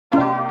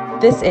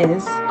This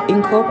is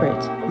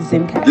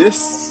Incorporatezimcast.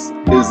 This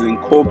is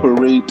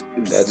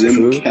Incorporatezimcast. That's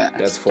true.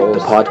 That's false.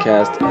 The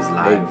podcast is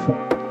live.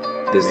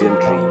 The Zim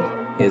dream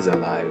is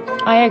alive.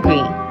 I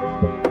agree.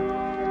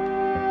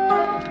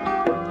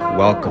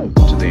 Welcome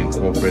to the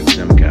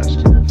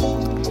Incorporatezimcast.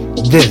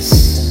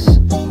 This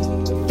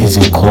is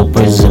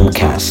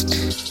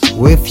Incorporatezimcast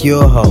with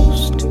your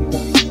host,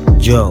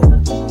 Joe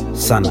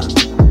Sana.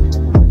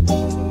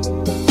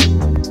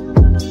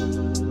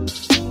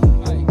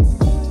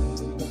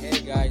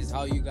 Hey guys,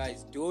 how you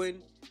guys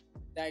doing?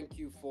 Thank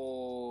you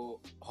for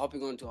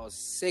hopping on to our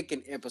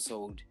second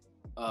episode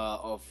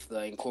of the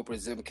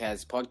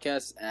Incorporatezimcast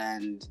podcast.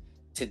 And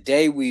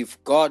today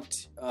we've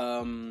got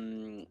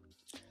the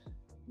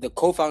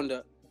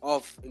co-founder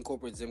of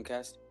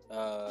Incorporatezimcast,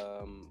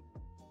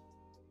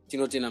 Tinote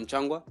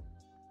Namchangwa,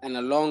 and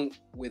along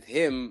with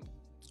him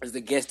as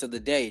the guest of the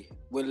day,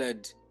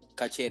 Willard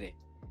Kachere.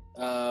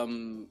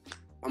 I'm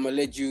gonna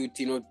let you,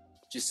 Tino,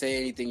 just say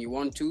anything you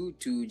want to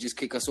just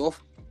kick us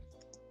off.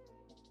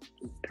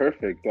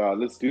 Perfect.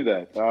 Let's do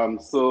that.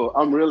 So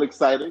I'm real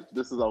excited.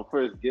 This is our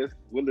first guest,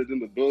 Willard, in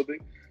the building.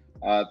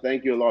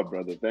 Thank you a lot,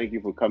 brother. Thank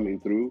you for coming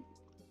through.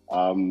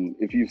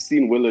 If you've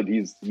seen Willard,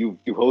 you've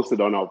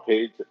hosted on our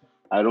page.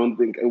 I don't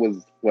think it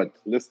was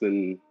less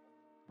than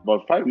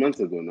about 5 months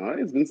ago now.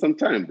 It's been some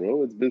time,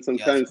 bro. It's been some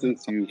time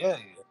since you. Yeah.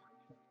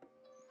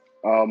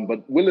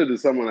 But Willard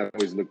is someone I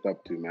always looked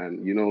up to,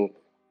 man. You know,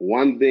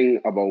 one thing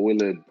about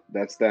Willard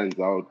that stands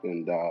out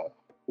and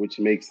which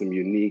makes him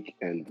unique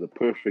and the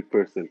perfect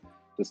person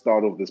to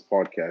start off this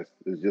podcast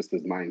is just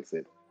his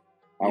mindset.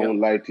 I won't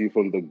lie to you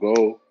from the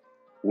go.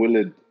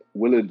 Willard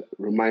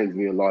reminds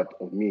me a lot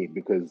of me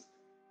because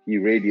he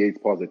radiates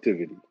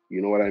positivity.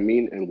 You know what I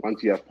mean? And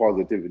once you have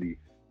positivity,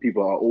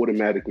 people are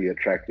automatically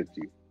attracted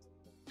to you.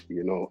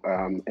 You know,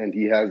 and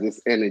he has this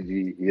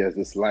energy, he has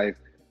this life.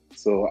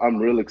 So I'm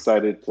real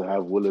excited to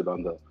have Willard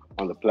on the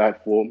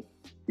platform.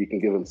 He can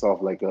give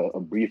himself like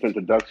a brief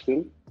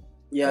introduction.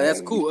 Yeah,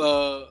 that's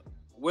cool.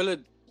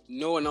 Willard,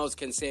 no one else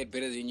can say it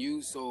better than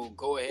you, so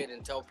go ahead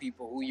and tell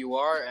people who you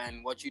are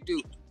and what you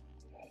do.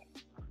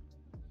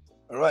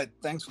 All right.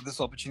 Thanks for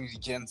this opportunity,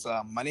 gents.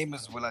 My name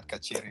is Willard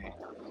Kachere.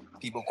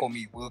 People call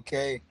me Will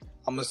K.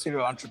 I'm a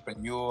serial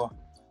entrepreneur,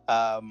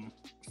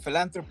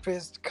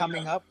 philanthropist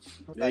coming up.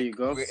 There you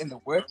go. We're in the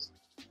works.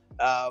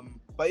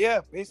 But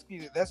yeah,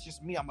 basically that's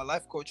just me. I'm a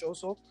life coach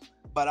also,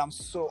 but I'm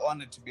so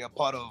honored to be a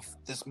part of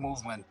this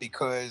movement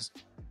because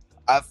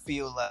I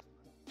feel that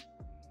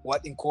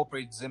what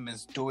Incorporatezim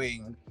is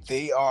doing,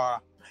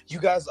 you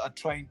guys are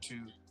trying to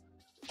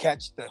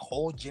catch the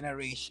whole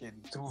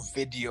generation through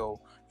video,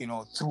 you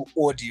know, through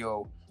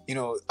audio, you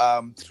know,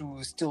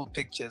 through still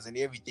pictures and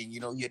everything. You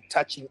know, you're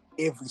touching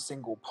every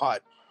single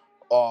part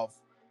of,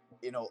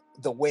 you know,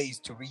 the ways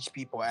to reach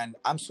people. And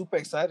I'm super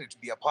excited to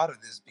be a part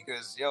of this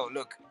because,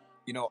 look,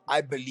 you know,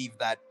 I believe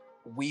that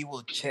we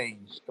will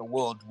change the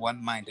world one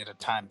mind at a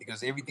time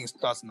because everything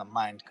starts in the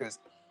mind. Because,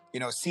 you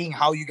know, seeing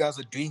how you guys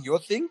are doing your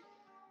thing,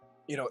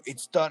 you know, it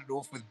started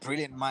off with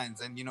brilliant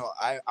minds. And, you know,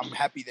 I'm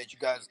happy that you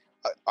guys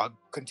are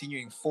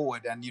continuing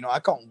forward. And, you know,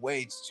 I can't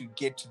wait to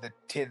get to the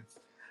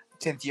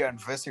 10th year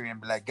anniversary and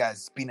be like, guys,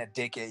 it's been a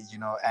decade, you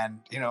know,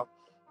 and, you know,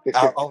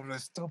 I will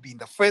still be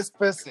the first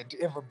person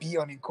to ever be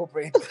on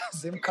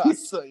Incorporatezimcast.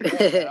 So,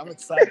 yeah, I'm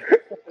excited.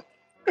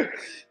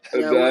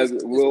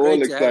 We're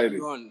all excited.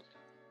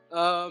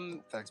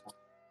 Thanks, man.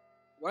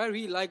 What I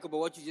really like about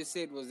what you just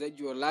said was that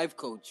you're a life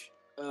coach.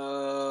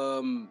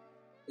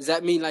 Does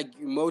that mean like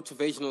you're a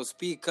motivational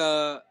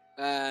speaker?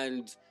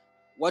 And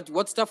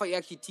what stuff are you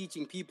actually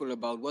teaching people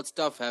about? What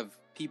stuff have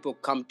people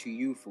come to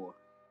you for?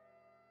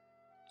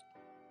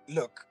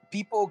 Look,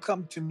 people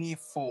come to me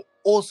for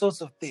all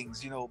sorts of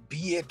things, you know,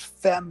 be it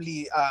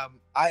family.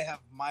 I have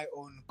my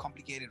own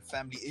complicated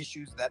family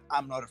issues that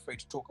I'm not afraid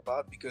to talk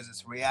about because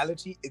it's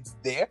reality. It's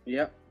there.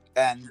 Yeah.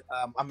 And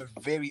I'm a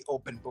very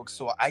open book.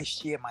 So I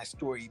share my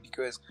story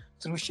because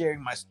through sharing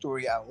my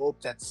story, I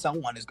hope that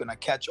someone is going to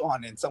catch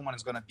on and someone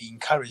is going to be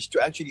encouraged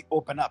to actually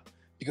open up.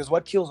 Because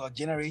what kills our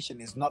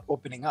generation is not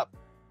opening up.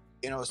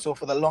 You know, so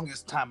for the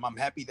longest time, I'm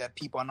happy that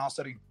people are now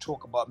starting to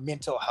talk about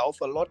mental health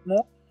a lot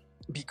more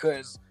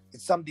because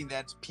it's something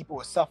that people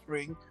were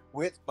suffering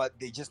with, but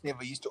they just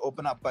never used to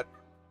open up. But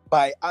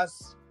by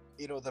us,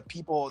 you know, the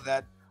people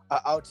that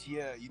are out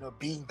here, you know,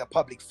 being the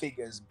public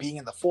figures, being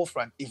in the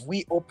forefront, if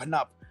we open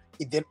up,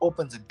 it then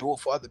opens a door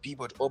for other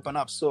people to open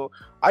up. So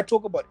I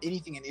talk about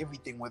anything and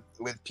everything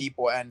with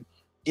people. And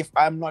if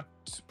I'm not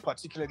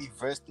particularly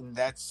versed in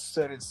that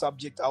certain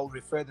subject, I'll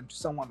refer them to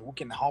someone who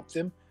can help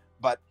them.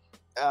 But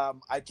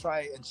I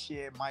try and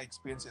share my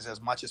experiences as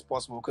much as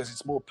possible because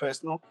it's more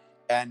personal.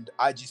 And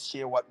I just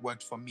share what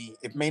worked for me.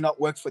 It may not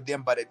work for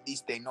them, but at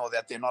least they know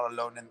that they're not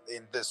alone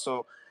in this.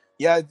 So,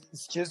 yeah,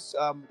 it's just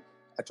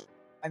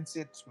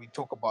mindset. We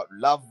talk about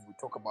love. We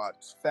talk about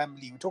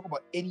family. We talk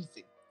about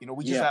anything. You know,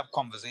 we just have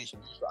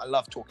conversations. So I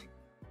love talking.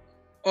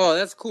 Oh,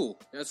 that's cool.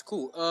 That's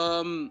cool.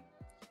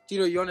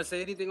 Tino, you want to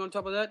say anything on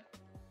top of that?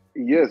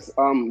 Yes.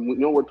 You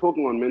know, we're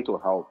talking on mental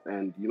health,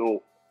 and you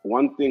know,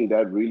 one thing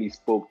that really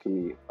spoke to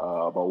me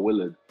about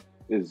Willard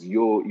is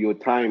your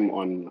time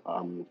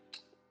on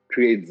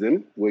Create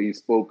Zim, where you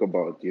spoke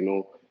about,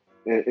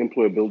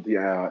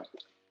 employability,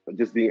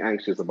 just being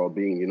anxious about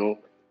being,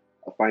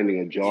 finding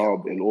a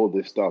job and all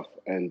this stuff.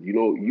 And,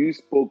 you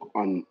spoke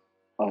on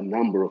a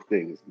number of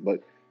things, but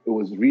it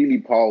was really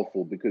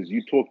powerful because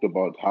you talked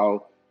about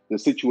how the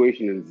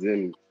situation in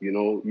Zim,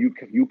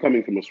 you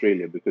coming from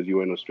Australia because you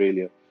were in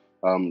Australia.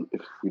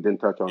 If we didn't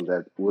touch on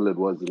that, Willard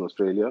was in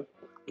Australia.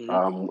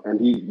 And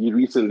he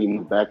recently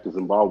moved back to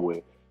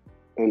Zimbabwe.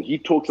 And he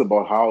talks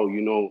about how,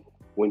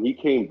 when he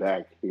came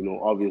back,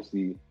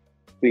 obviously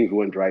things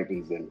went right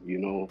in Zim.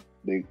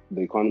 The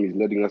economy is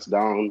letting us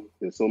down.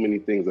 There's so many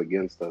things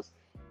against us.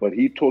 But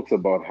he talks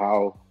about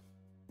how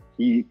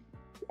he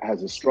had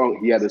a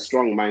strong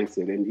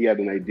mindset, and he had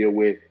an idea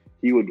where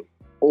he would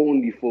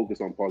only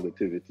focus on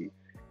positivity.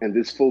 And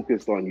this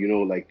focused on,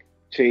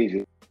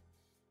 change.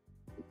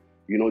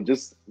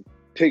 Just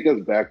take us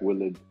back,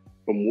 Willard,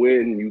 from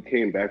when you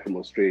came back from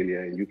Australia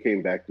and you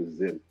came back to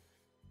Zim,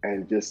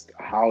 and just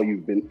how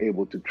you've been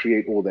able to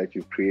create all that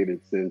you've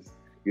created since.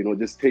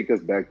 Just take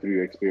us back through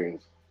your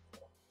experience.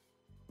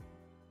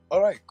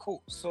 All right,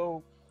 cool.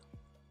 So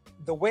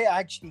the way I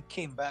actually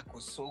came back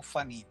was so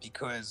funny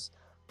because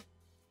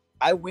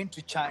I went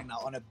to China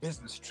on a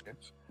business trip,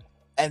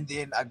 and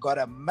then I got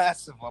a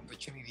massive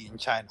opportunity in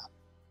China.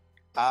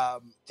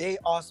 They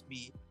asked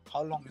me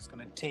how long it's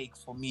going to take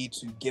for me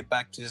to get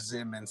back to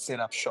Zim and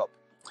set up shop.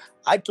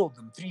 I told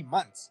them 3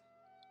 months.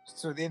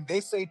 So then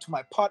they say to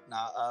my partner,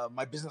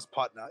 my business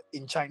partner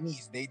in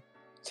Chinese,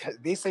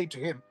 they say to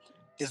him,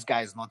 "This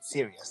guy is not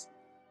serious."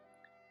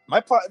 My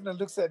partner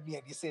looks at me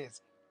and he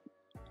says,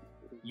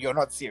 "You're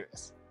not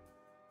serious."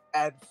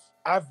 And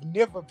I've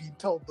never been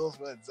told those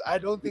words. I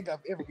don't think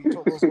I've ever been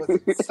told those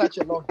words in such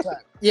a long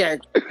time. Yeah,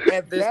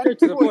 At they're that straight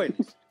to the point,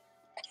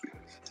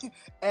 point.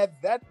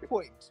 At that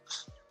point,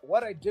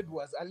 what I did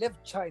was I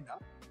left China,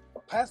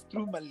 passed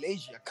through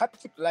Malaysia,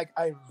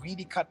 I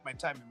really cut my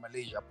time in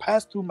Malaysia,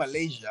 passed through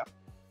Malaysia,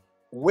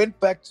 went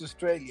back to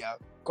Australia,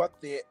 got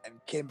there and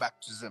came back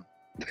to Zim.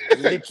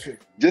 Literally.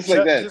 Just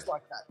like that. Just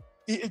like that.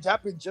 It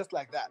happened just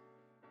like that.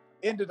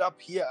 Ended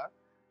up here,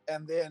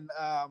 and then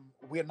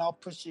we're now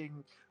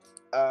pushing,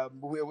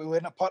 we're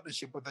in a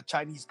partnership with a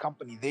Chinese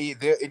company.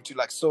 They're into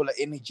like solar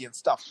energy and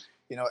stuff,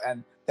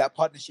 and that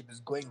partnership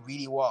is going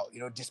really well,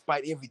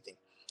 despite everything.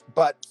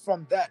 But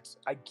from that,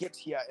 I get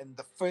here, and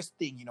the first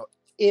thing,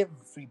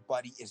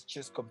 everybody is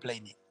just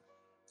complaining.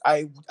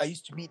 I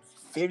used to meet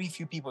very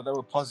few people that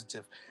were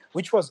positive,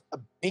 which was a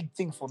big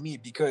thing for me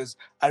because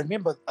I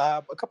remember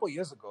a couple of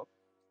years ago,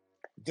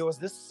 there was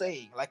this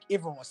saying, like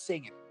everyone was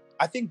saying it.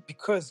 I think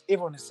because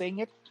everyone is saying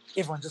it,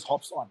 everyone just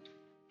hops on.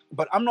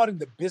 But I'm not in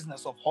the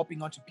business of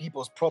hopping onto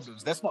people's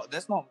problems. That's not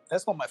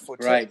my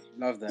forte. Right,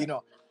 love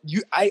that.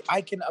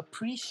 I can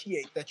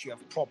appreciate that you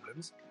have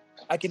problems.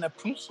 I can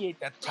appreciate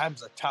that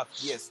times are tough,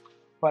 yes,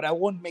 but I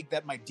won't make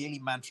that my daily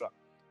mantra.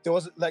 There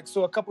was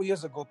a couple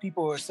years ago,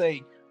 people were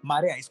saying,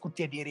 "Marea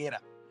escute direra,"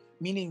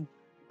 meaning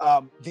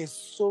there's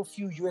so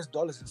few US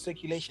dollars in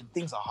circulation,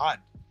 things are hard,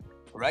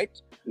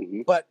 right?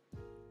 Mm-hmm. But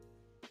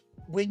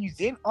when you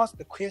then ask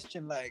the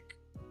question, like,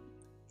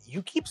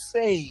 you keep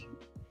saying,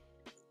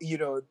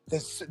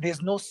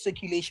 there's no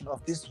circulation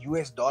of this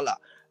US dollar,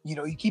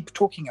 you keep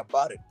talking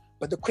about it.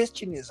 But the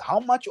question is, how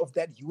much of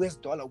that US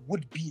dollar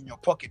would be in your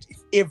pocket if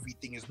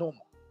everything is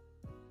normal?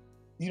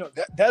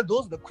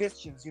 Those are the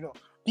questions,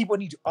 people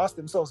need to ask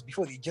themselves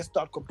before they just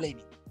start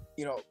complaining,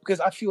 because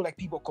I feel like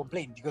people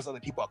complain because other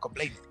people are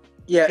complaining.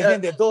 Yeah. And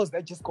then there are those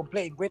that just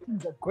complain when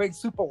things are going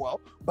super well,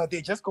 but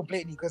they're just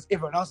complaining because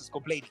everyone else is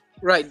complaining.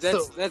 Right. I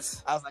was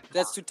like,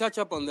 That's to touch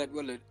up on that,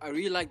 Willard. I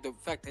really like the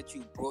fact that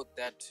you brought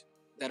that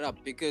up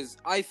because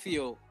I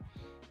feel,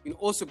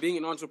 also being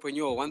an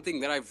entrepreneur, one thing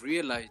that I've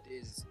realized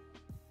is,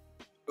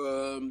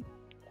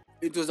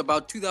 it was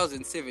about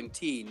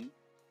 2017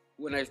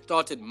 when I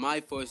started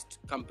my first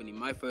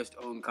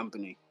own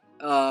company.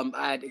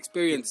 I had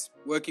experience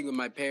working with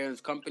my parents'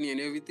 company and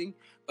everything,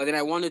 but then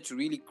I wanted to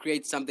really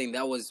create something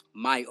that was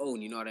my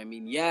own, you know what I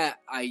mean? Yeah,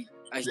 I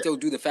still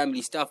do the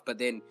family stuff, but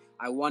then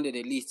I wanted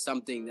at least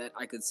something that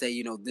I could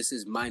say, this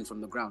is mine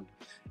from the ground.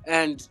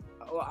 And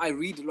I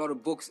read a lot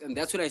of books, and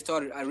that's when I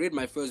started. I read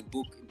my first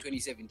book in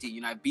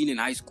 2017. I've been in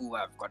high school,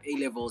 I've got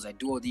A-levels, I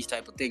do all these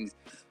type of things.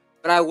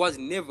 But I was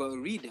never a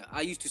reader.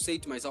 I used to say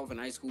to myself in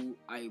high school,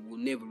 I will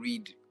never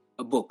read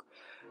a book.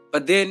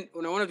 But then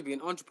when I wanted to be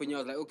an entrepreneur, I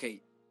was like,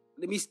 okay,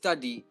 let me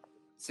study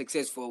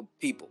successful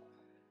people.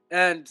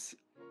 And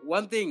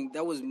one thing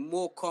that was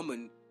more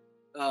common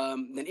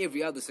than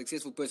every other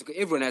successful person,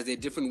 because everyone has their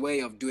different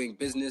way of doing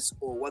business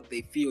or what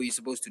they feel you're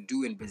supposed to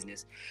do in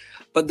business.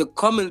 But the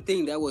common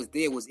thing that was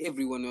there was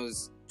everyone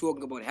was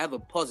talking about have a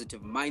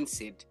positive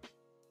mindset,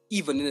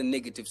 even in a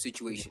negative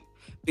situation.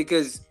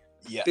 Because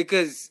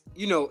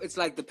it's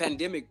like the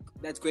pandemic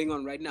that's going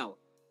on right now.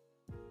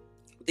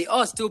 There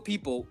are still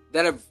people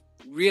that have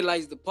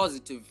realized the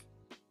positive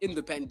in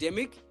the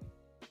pandemic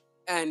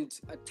and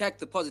attack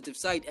the positive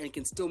side and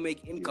can still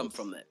make income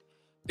from that.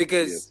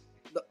 Because,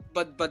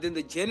 but then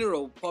the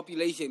general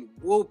population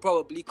will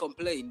probably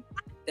complain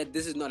that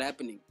this is not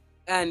happening.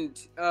 And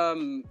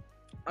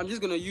I'm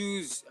just gonna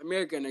use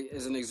America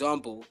as an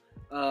example.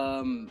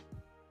 The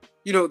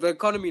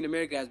economy in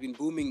America has been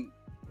booming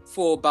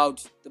for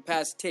about the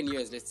past 10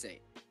 years, let's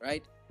say,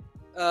 right?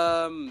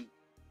 And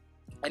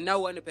now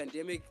we're in a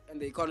pandemic and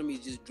the economy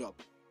just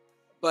dropped.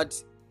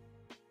 But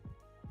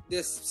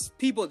there's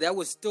people that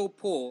were still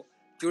poor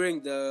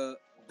during the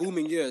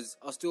booming years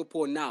are still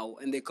poor now,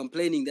 and they're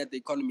complaining that the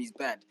economy is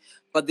bad.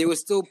 But they were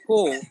still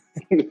poor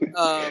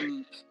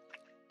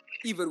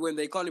even when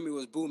the economy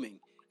was booming.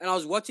 And I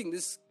was watching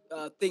this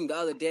thing the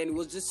other day, and it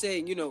was just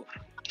saying,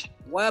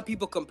 why are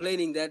people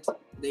complaining that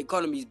the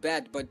economy is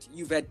bad, but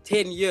you've had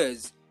 10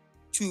 years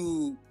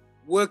to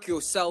work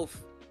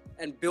yourself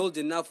and build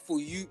enough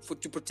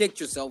to protect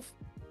yourself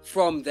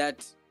from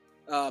that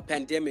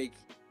pandemic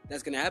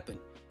that's going to happen?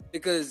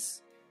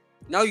 Because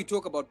now you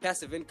talk about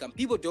passive income.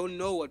 People don't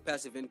know what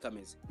passive income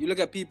is. You look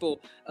at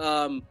people,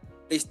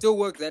 they still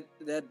work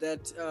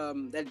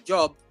that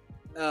job,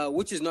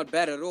 which is not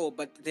bad at all,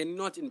 but they're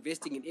not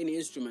investing in any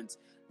instruments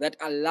that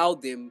allow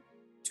them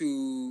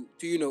to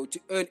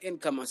earn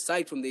income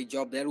aside from their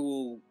job that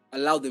will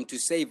allow them to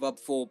save up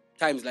for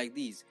times like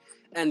these.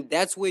 And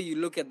that's where you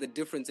look at the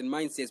difference in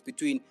mindsets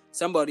between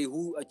somebody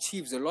who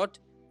achieves a lot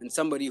and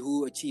somebody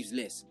who achieves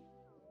less.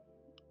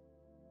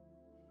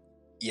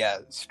 Yeah,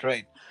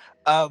 straight.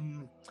 I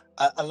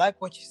like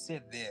what you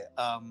said there.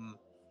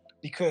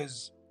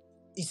 Because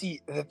you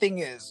see, the thing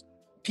is,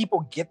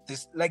 people get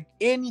this, like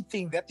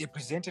anything that they're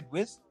presented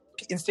with,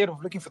 instead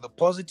of looking for the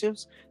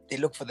positives, they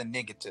look for the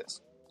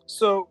negatives.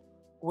 So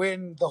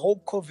when the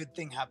whole COVID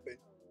thing happened,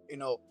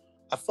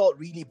 I felt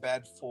really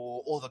bad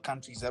for all the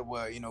countries that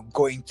were,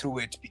 going through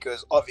it,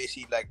 because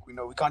obviously,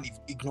 we can't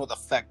ignore the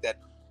fact that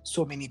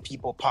so many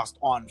people passed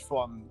on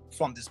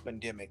from this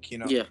pandemic.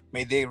 Yeah.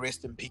 May they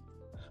rest in peace.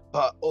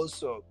 But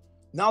also,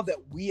 now that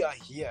we are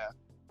here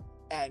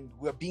and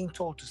we're being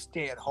told to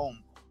stay at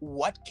home,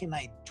 what can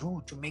I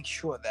do to make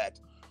sure that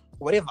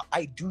whatever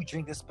I do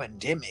during this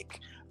pandemic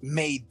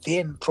may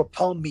then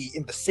propel me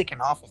in the second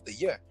half of the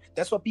year?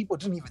 That's what people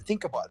didn't even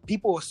think about.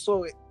 People were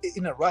so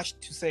in a rush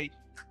to say,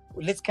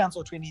 let's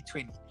cancel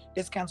 2020.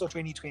 Let's cancel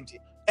 2020.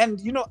 And,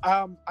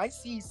 I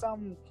see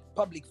some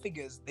public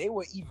figures, they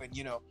were even,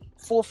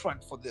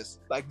 forefront for this.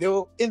 Like, they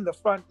were in the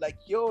front, like,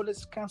 yo,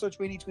 let's cancel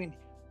 2020.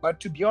 But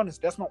to be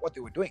honest, that's not what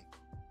they were doing.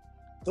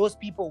 Those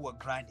people were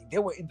grinding. They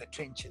were in the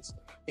trenches.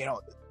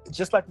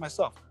 Just like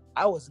myself,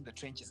 I was in the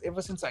trenches.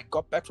 Ever since I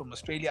got back from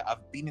Australia,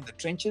 I've been in the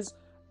trenches.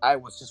 I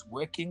was just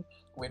working.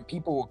 When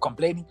people were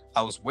complaining,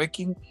 I was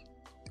working.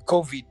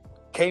 COVID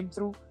came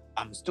through.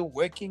 I'm still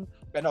working.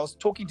 And I was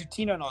talking to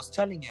Tino and I was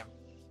telling him,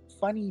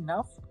 funny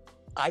enough,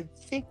 I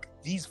think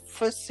these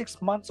first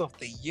 6 months of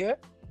the year,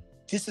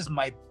 this is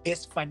my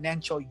best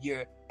financial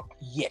year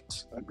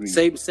yet.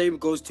 Agreed. Same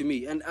goes to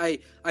me, and I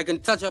can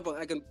touch up.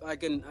 I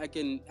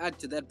can add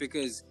to that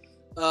because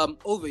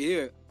over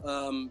here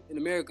in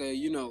America,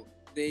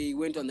 they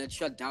went on that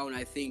shutdown.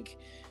 I think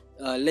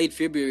late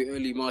February,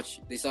 early March,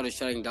 they started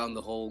shutting down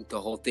the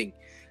whole thing.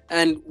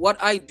 And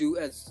what I do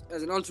as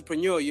an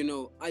entrepreneur,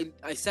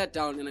 I sat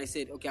down and I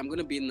said, okay, I'm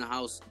gonna be in the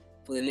house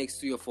for the next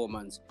 3 or 4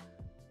 months.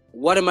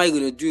 What am I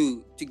gonna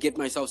do to get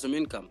myself some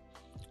income?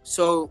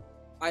 So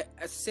I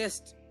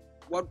assessed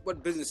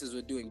what businesses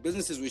were doing.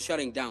 Businesses were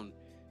shutting down,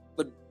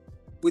 but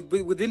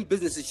within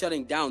businesses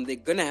shutting down, they're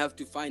gonna have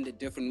to find a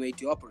different way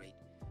to operate.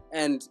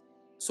 And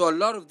so a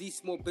lot of these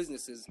small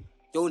businesses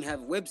don't have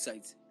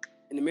websites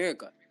in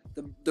America.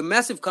 The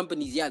massive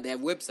companies, yeah, they have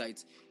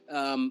websites,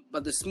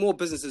 but the small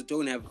businesses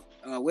don't have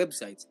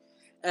websites.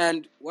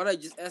 And what I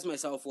just asked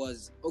myself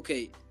was,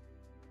 okay,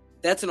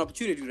 that's an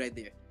opportunity right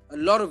there. A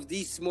lot of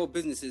these small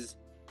businesses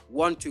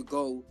want to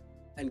go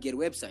and get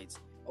websites,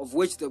 of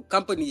which the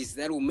companies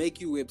that will make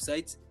you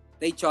websites,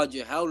 they charge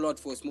a hell lot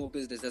for a small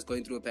business that's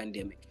going through a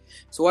pandemic.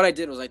 So what I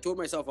did was I taught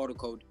myself how to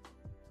code,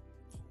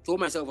 taught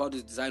myself how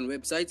to design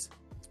websites.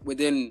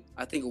 Within,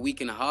 I think, a week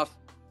and a half,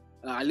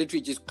 I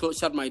literally just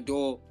shut my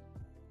door,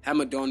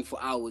 hammered on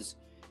for hours.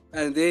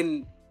 And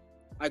then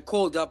I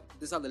called up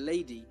this other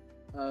lady.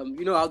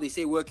 You know how they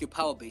say work your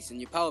power base, and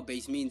your power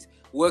base means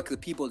work the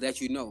people that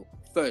you know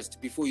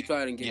first before you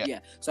try and get.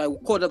 Yeah. So I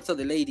called up to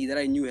the lady that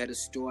I knew had a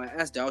store. I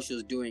asked her how she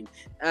was doing,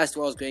 asked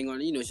what was going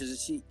on.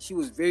 She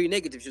was very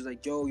negative. She was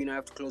like, Joe, I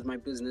have to close my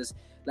business,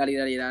 la da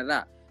da da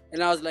da.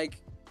 And I was like,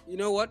 you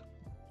know what?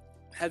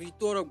 Have you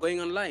thought of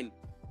going online?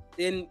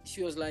 Then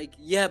she was like,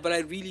 yeah, but I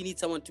really need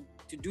someone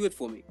to do it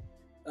for me.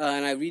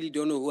 And I really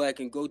don't know who I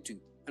can go to.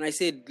 And I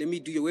said, let me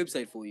do your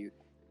website for you.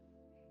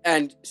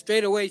 And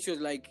straight away, she was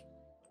like,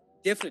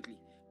 definitely.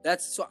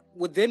 So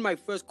within my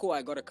first call,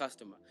 I got a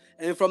customer.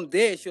 And from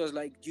there, she was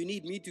like, do you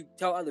need me to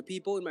tell other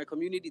people in my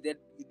community that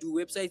you do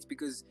websites?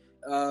 Because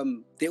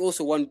they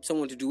also want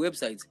someone to do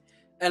websites.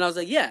 And I was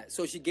like, yeah.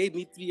 So she gave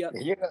me 3 other...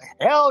 Yeah,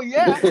 hell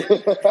yeah.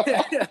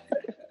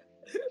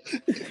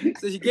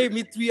 So she gave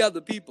me 3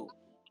 other people.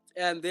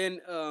 And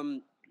then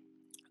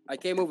I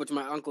came over to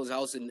my uncle's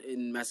house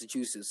in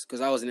Massachusetts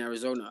because I was in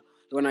Arizona.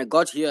 When I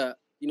got here,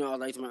 I was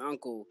like to my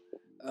uncle,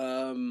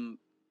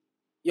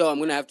 yo, I'm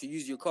gonna have to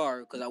use your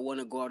car because I want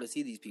to go out and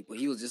see these people.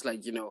 He was just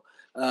like, do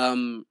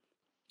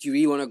you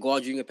really want to go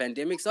out during a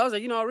pandemic? So I was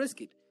like, I'll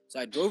risk it. So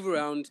I drove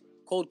around,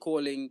 cold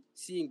calling,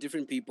 seeing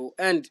different people,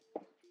 and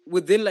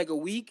within like a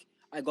week,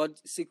 I got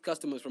 6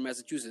 customers from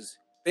Massachusetts.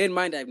 Bear in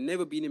mind, I've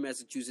never been in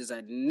Massachusetts.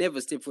 I'd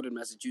never stepped foot in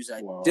Massachusetts.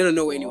 I didn't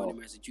know anyone in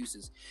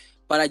Massachusetts,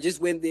 but I just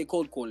went there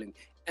cold calling.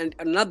 And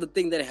another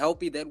thing that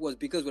helped me that was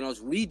because when I was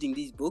reading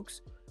these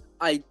books,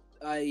 I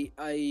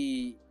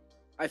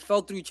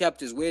fell through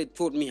chapters where it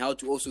taught me how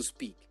to also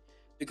speak,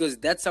 because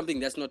that's something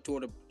that's not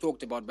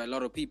talked about by a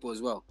lot of people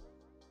as well.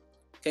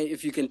 Okay,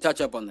 if you can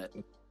touch up on that.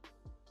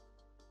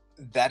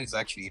 That is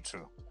actually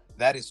true.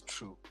 That is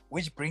true.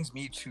 Which brings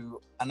me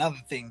to another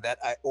thing that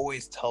I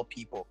always tell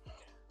people.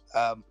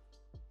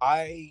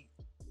 I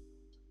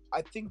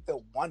think the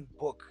one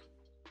book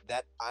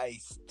that I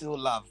still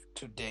love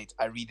to date,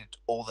 I read it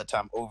all the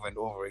time, over and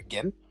over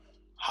again,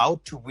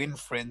 How to Win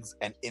Friends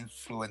and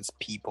Influence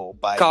People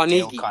by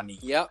Dale Carnegie.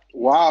 Yeah.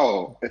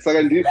 Wow. It's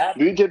like, did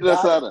you get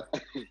that, Sarah?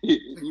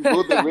 You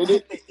both have read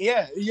it?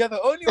 Yeah, you're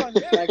the only one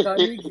there. Like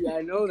Carnegie,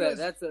 I know that.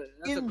 That's a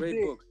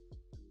great book.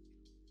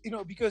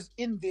 Because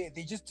in there,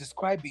 they're just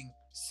describing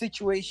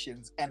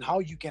situations and how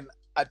you can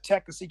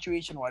attack a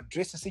situation or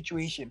address a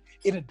situation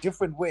in a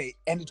different way,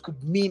 and it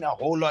could mean a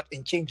whole lot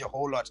and change a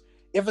whole lot.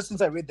 Ever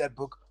since I read that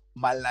book,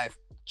 my life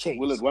changed.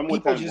 Willard, one more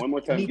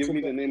time. Give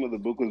me the name of the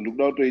book. Look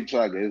out to each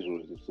other.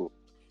 So.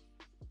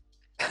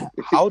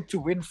 How to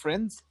Win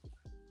Friends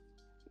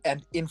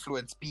and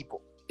Influence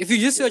People. If you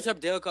just search up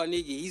Dale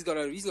Carnegie, he's got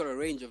a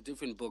range of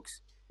different books.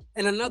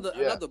 And another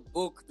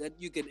book that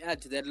you can add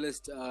to that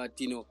list,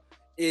 Tino,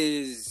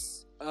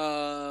 is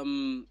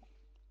I'm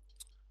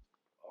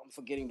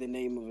forgetting the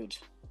name of it.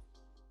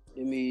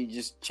 Let me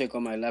just check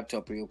on my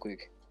laptop real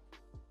quick.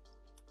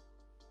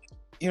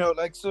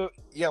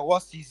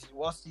 Whilst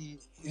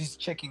he's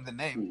checking the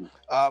name,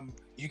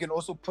 you can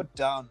also put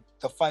down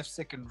The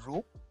 5-Second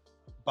Rule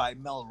by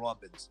Mel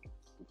Robbins.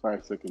 The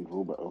 5-second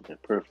rule, okay,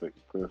 perfect.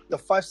 The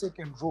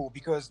 5-second rule,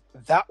 because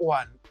that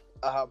one,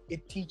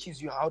 it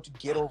teaches you how to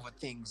get over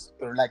things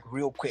like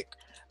real quick.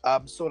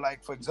 So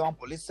like, for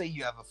example, let's say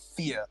you have a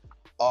fear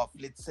of,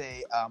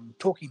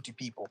 talking to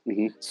people.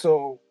 Mm-hmm.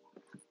 So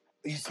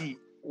you see,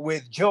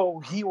 with Joe,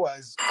 he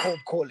was cold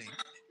calling,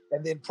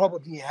 and then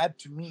probably had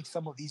to meet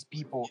some of these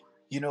people,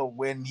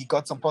 when he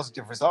got some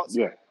positive results.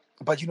 Yeah.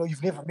 But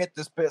you've never met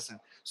this person.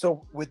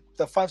 So with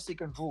the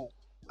 5-second rule,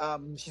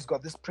 she's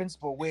got this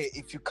principle where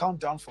if you count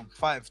down from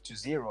 5 to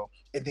 0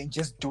 and then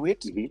just do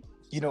it,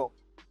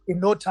 in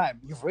no time,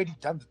 you've already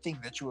done the thing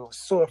that you were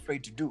so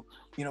afraid to do.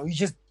 You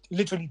just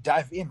literally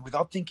dive in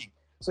without thinking.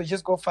 So you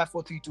just go 5,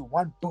 4, 3, 2,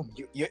 1, boom,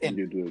 you're in.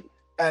 You do it.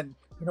 And,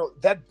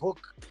 that book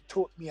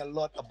taught me a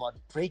lot about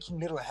breaking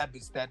little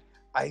habits that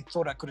I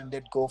thought I couldn't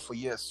let go for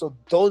years. So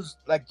those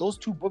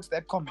 2 books,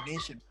 that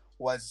combination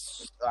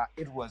was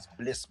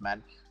bliss,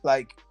 man.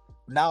 Like,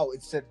 now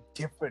it's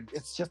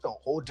just a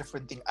whole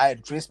different thing. I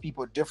address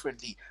people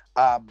differently.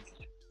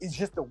 It's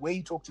just the way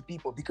you talk to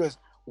people, because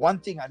one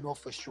thing I know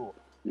for sure,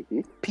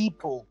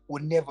 people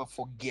will never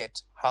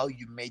forget how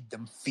you made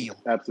them feel.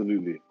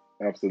 Absolutely.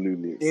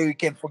 They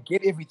can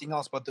forget everything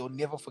else, but they'll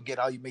never forget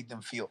how you made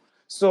them feel.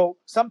 So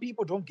some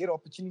people don't get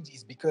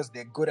opportunities because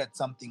they're good at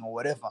something or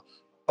whatever,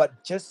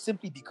 but just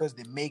simply because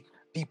they make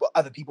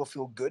other people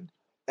feel good.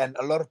 And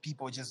a lot of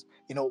people just,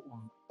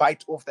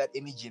 bite off that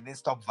energy and then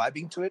stop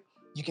vibing to it.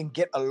 You can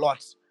get a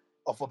lot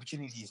of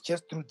opportunities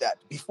just through that,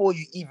 before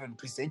you even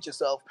present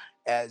yourself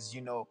as,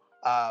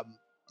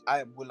 I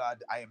am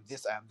Willard, I am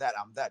this, I am that,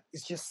 I'm that.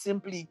 It's just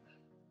simply,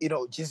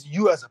 just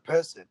you as a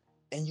person,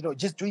 and,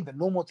 just doing the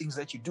normal things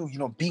that you do,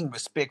 being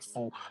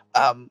respectful,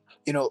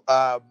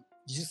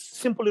 just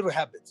simple little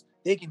habits.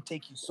 They can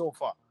take you so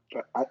far.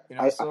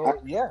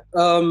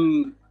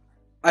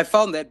 I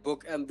found that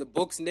book, and the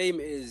book's name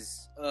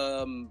is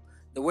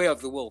The Way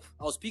of the Wolf.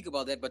 I'll speak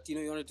about that, but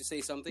you wanted to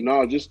say something?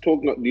 No, just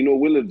talk.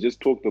 Willard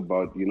just talked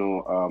about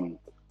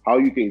how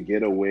you can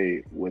get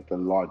away with a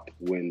lot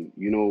when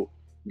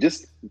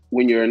just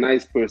when you're a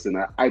nice person.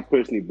 I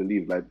personally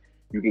believe that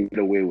you can get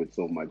away with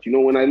so much.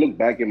 When I look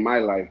back in my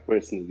life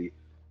personally,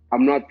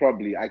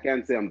 I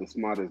can't say I'm the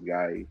smartest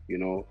guy.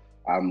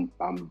 I'm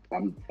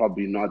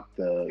probably not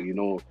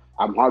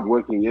I'm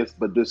hardworking, yes,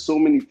 but there's so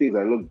many things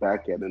I look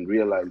back at and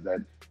realize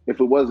that if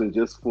it wasn't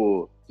just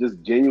for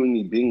just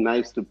genuinely being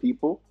nice to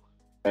people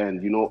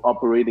and,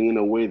 operating in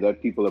a way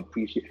that people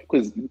appreciate,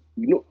 because,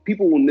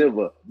 people will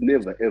never,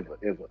 ever,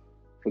 ever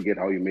forget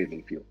how you made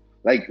them feel.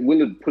 Like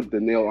Willard put the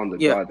nail on the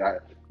guard.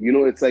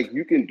 It's like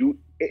you can do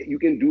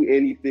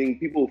anything.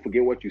 People will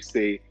forget what you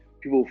say.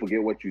 People will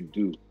forget what you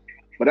do.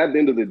 But at the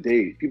end of the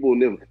day, people will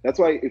never. That's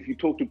why if you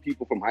talk to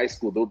people from high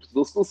school,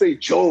 they'll still say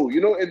Joe,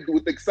 and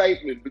with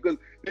excitement, because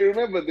they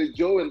remember the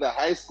Joe in the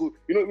high school.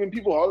 When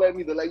people holler at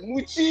me, they're like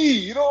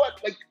Muchi. You know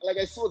what? Like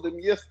I saw them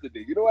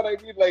yesterday. You know what I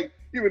mean? Like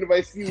even if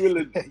I see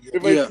Willard,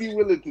 I see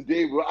Willard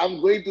today, bro,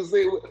 I'm going to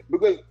say,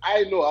 because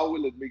I know how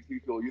Willard makes me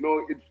feel.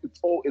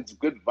 It's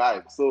good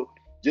vibes. So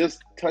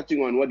just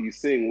touching on what he's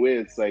saying, where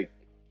it's like,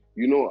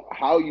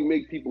 how you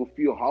make people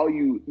feel, how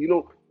you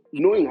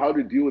knowing how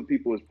to deal with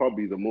people is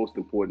probably the most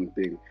important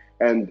thing.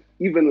 And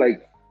even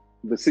like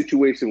the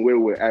situation where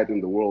we're at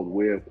in the world,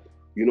 where,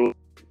 you know,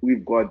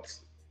 we're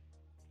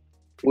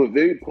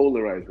very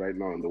polarized right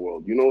now in the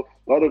world. You know,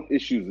 a lot of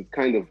issues. It's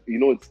kind of, you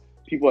know, it's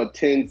people are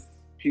tense.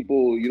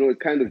 People, you know,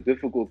 it's kind of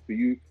difficult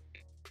to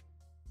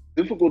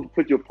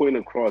put your point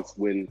across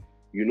when,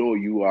 you know,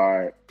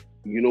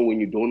 when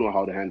you don't know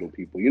how to handle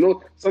people. You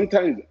know,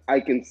 sometimes I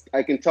can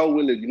tell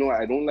Willard, you know,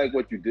 I don't like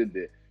what you did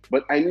there,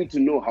 but I need to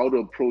know how to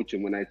approach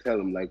him when I tell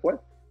him, like,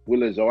 what?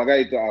 Willard,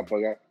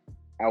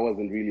 I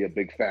wasn't really a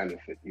big fan of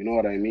it. You know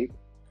what I mean?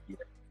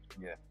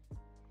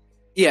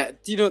 Yeah,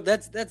 you know,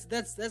 that's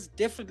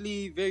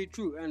definitely very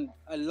true, and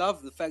I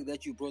love the fact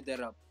that you brought that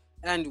up.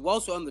 And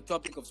whilst we're on the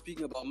topic of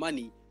speaking about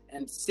money,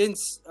 and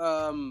since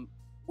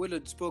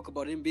Willard spoke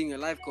about him being a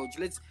life coach,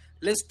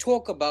 let's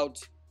talk about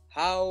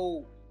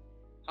how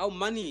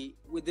money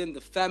within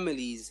the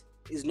families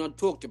is not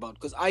talked about,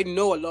 because I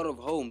know a lot of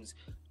homes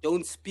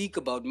don't speak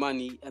about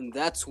money, and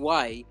that's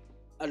why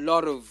a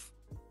lot of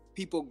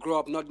people grow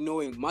up not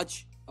knowing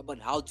much about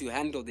how to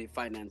handle their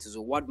finances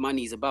or what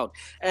money is about.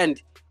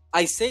 And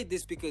I say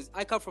this because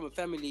I come from a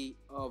family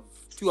of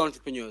two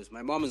entrepreneurs.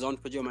 My mom is an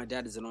entrepreneur, my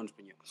dad is an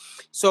entrepreneur.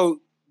 So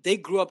they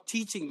grew up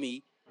teaching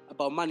me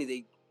about money.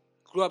 They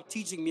grew up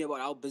teaching me about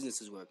how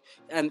businesses work.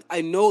 And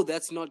I know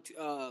that's not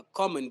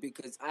common,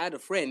 because I had a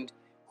friend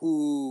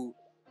who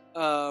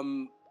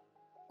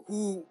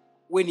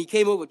when he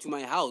came over to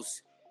my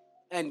house,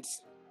 and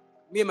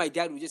me and my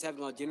dad were just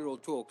having our general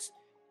talks,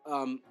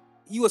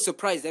 he was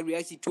surprised that we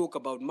actually talk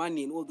about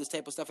money and all this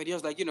type of stuff. And he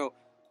was like, you know,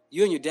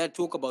 you and your dad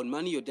talk about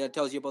money, your dad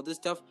tells you about this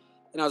stuff.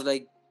 And I was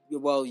like,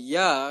 well,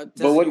 yeah.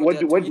 But what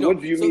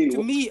do you mean?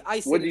 To me, I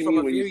said, what do you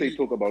mean when you say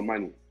talk about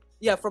money?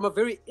 Yeah, from a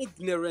very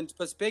ignorant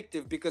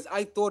perspective, because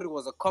I thought it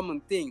was a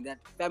common thing that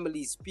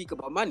families speak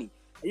about money.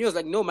 And he was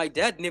like, no, my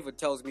dad never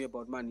tells me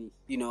about money.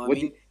 You know,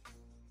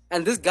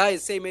 and this guy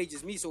is the same age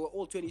as me, so we're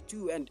all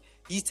 22, and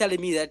he's telling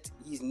me that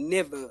he's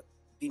never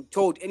been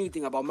told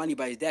anything about money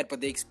by his dad, but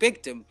they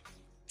expect him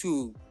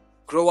to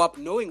grow up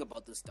knowing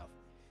about this stuff.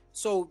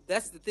 So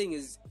that's the thing,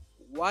 is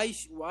why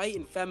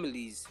in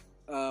families,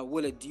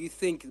 Willard, do you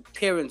think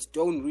parents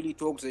don't really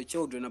talk to their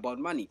children about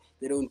money?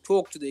 They don't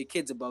talk to their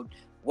kids about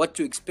what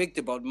to expect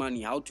about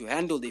money, how to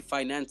handle their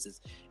finances,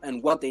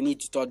 and what they need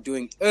to start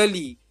doing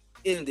early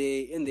in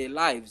their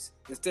lives,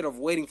 instead of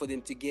waiting for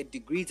them to get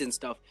degrees and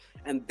stuff,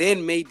 and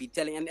then maybe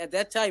telling. And at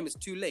that time, it's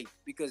too late,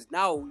 because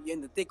now you're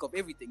in the thick of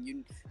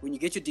everything. When you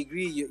get your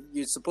degree,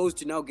 you're supposed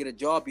to now get a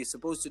job. You're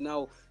supposed to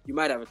now, you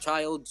might have a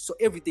child. So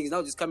everything is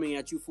now just coming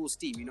at you full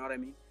steam. You know what I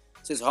mean?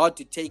 So it's hard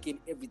to take in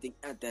everything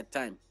at that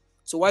time.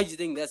 So why do you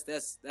think that's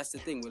the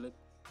thing, Willard?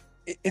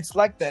 It's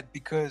like that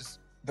because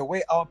the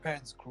way our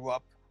parents grew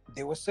up,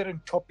 there were certain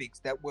topics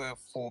that were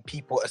for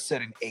people a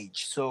certain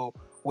age. So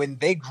when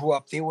they grew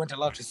up, they weren't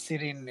allowed to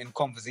sit in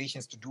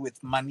conversations to do with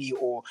money,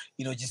 or,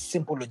 you know, just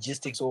simple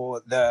logistics,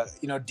 or the,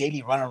 you know,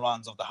 daily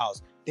runarounds of the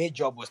house. Their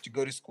job was to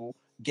go to school,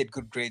 get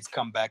good grades,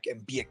 come back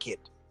and be a kid.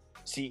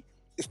 See,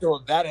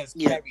 so that has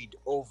carried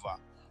over.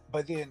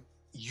 But then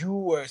you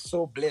were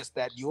so blessed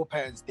that your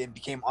parents then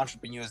became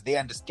entrepreneurs. They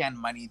understand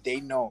money. They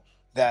know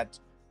that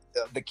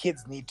the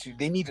kids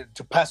needed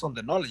to pass on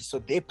the knowledge. So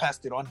they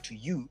passed it on to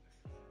you.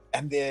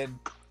 And then,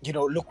 you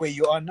know, look where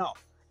you are now.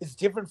 It's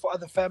different for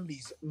other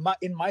families.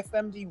 In my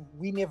family,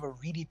 we never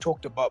really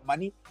talked about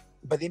money.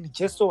 But then it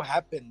just so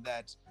happened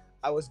that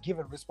I was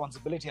given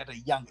responsibility at a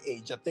young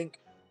age. I think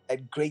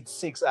at grade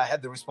 6, I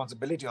had the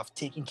responsibility of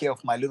taking care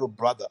of my little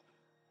brother.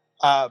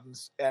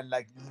 And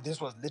like,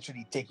 this was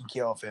literally taking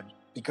care of him,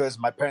 because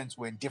my parents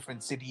were in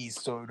different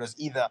cities. So it was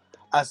either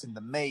us and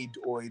the maid,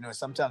 or, you know,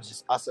 sometimes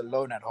just us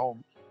alone at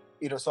home.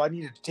 You know, so I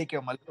needed to take care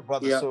of my little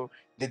brother. Yeah. So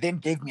they then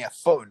gave me a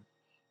phone.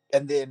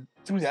 And then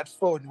through that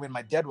phone, when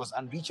my dad was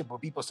unreachable,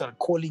 people started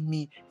calling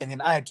me, and then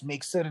I had to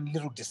make certain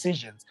little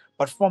decisions.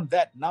 But from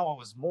that, now I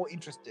was more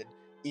interested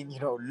in, you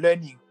know,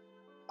 learning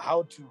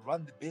how to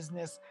run the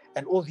business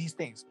and all these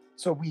things.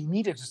 So we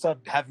needed to start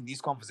having these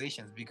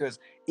conversations, because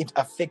it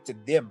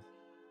affected them.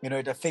 You know,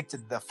 it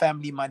affected the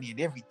family money and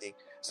everything.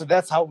 So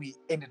that's how we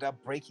ended up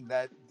breaking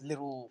that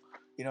little,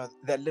 you know,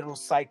 that little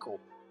cycle.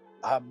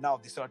 Now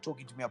they start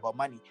talking to me about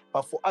money.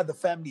 But for other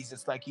families,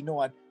 it's like, you know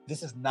what,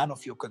 this is none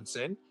of your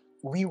concern.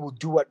 We will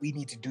do what we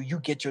need to do. You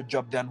get your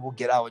job done, we'll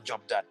get our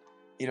job done.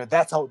 You know,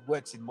 that's how it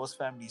works in most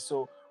families.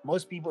 So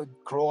most people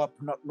grow up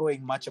not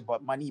knowing much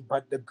about money.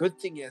 But the good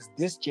thing is,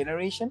 this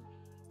generation,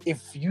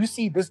 if you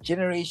see this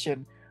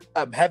generation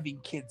having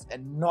kids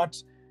and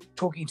not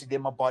talking to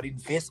them about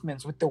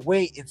investments, with the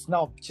way it's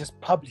now just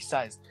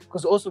publicized.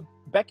 Because also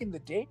back in the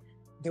day,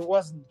 there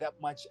wasn't that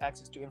much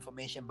access to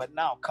information, but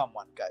now, come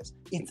on, guys,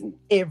 it's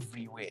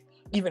everywhere.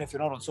 Even if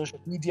you're not on social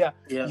media,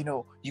 you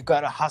know, you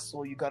gotta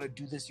hustle, you gotta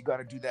do this, you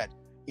gotta do that.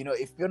 You know,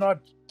 if you're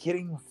not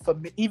getting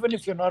even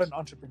if you're not an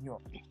entrepreneur,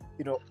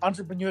 you know,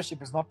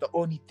 entrepreneurship is not the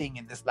only thing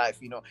in this life.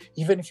 You know,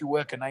 even if you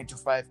work a 9 to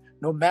 5,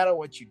 no matter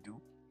what you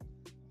do,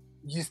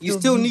 you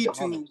still need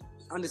to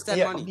understand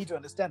money. You need to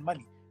understand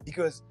money,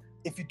 because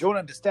if you don't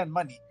understand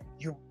money,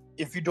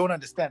 if you don't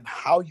understand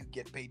how you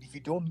get paid, if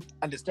you don't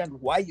understand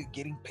why you're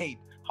getting paid,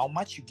 how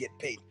much you get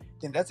paid,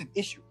 then that's an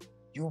issue.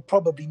 You'll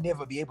probably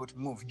never be able to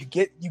move. You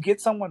get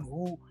someone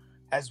who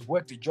has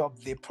worked a job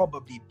they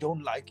probably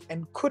don't like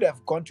and could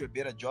have gone to a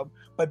better job,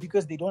 but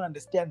because they don't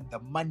understand the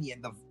money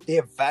and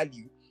their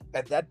value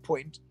at that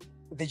point,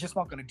 they're just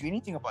not going to do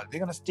anything about it. They're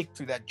going to stick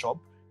to that job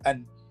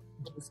and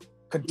just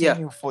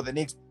continue for the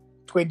next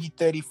 20,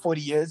 30, 40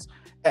 years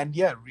and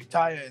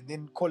retire and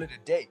then call it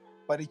a day.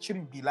 But it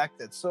shouldn't be like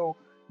that. So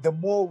the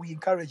more we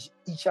encourage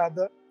each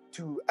other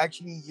to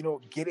actually,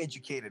 get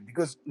educated,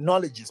 because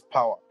knowledge is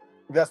power.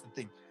 That's the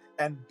thing.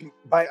 And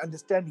by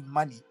understanding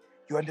money,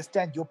 you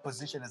understand your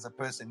position as a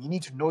person. You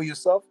need to know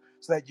yourself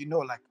so that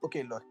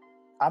okay, look,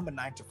 I'm a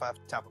 9-to-5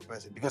 type of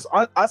person, because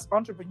us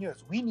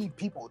entrepreneurs, we need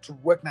people to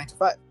work 9 to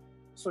 5.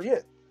 So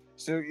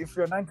so if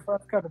you're a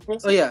 9-to-5 kind of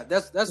person,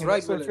 that's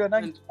right. So if you're a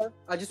 9 to 5,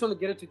 I just want to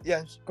get it to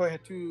go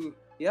ahead.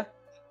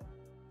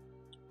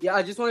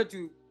 I just wanted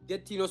to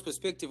get Tino's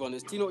perspective on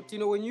this.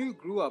 Tino, when you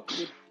grew up,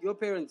 did your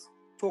parents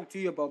talk to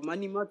you about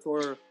money much,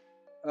 or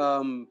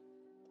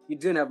you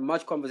didn't have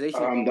much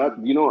conversation?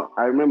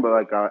 I remember,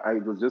 I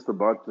was just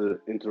about to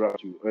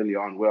interrupt you early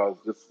on, where I was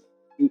just,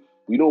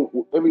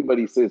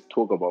 everybody says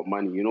talk about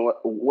money. You know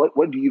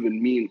what do you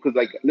even mean?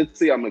 Because let's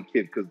say I'm a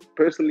kid. Because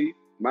personally,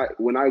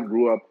 when I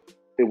grew up,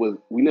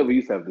 we never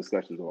used to have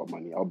discussions about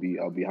money. I'll be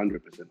 100%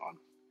 honest.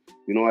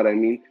 You know what I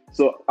mean?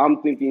 So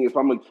I'm thinking, if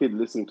I'm a kid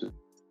listening to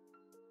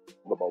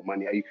about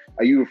money,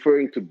 are you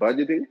referring to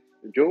budgeting,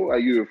 Joe? Are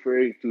you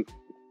referring to?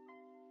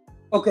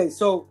 Okay,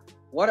 so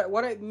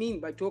what I mean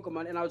by talk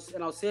about, and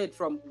I'll say it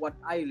from what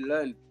I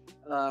learned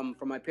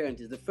from my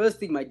parents, is the first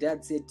thing my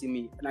dad said to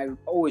me, and I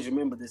always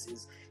remember this,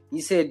 is he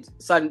said,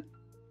 "Son,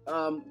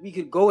 we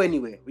could go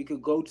anywhere. We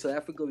could go to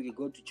Africa. We could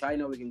go to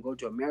China. We can go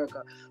to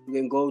America. We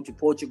can go to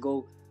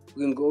Portugal.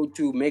 We can go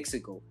to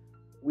Mexico.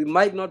 We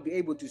might not be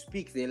able to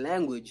speak their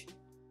language,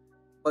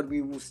 but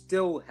we will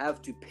still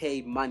have to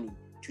pay money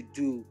to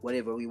do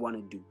whatever we want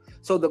to do."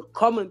 So the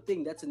common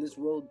thing that's in this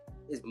world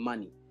is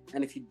money.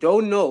 And if you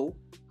don't know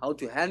how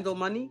to handle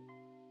money,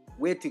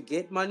 where to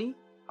get money,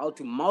 how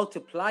to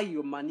multiply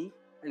your money,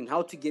 and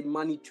how to get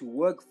money to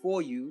work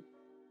for you,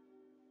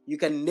 you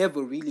can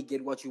never really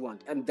get what you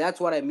want. And that's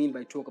what I mean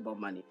by talk about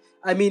money.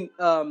 I mean,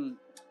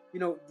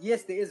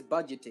 yes, there is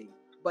budgeting,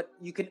 but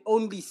you can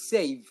only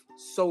save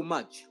so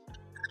much.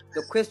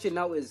 The question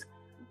now is,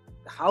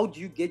 how do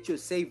you get your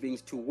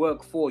savings to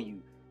work for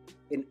you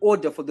in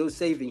order for those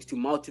savings to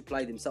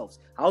multiply themselves?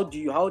 How do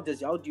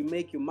you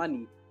make your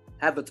money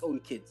have its own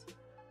kids?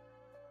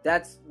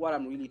 That's what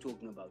I'm really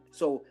talking about.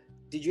 So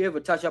did you ever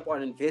touch up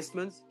on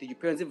investments? Did your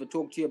parents ever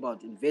talk to you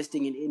about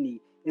investing in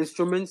any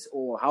instruments,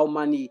 or how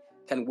money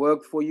can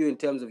work for you in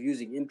terms of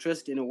using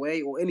interest in a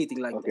way, or anything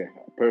like that? Okay,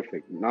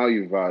 perfect. Now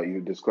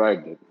you've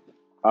described it.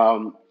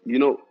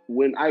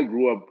 When I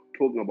grew up,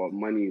 talking about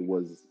money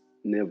was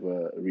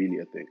never really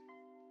a thing.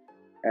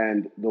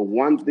 And the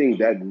one thing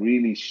that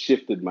really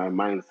shifted my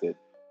mindset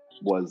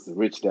was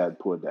Rich Dad,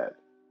 Poor Dad.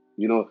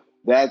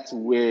 That's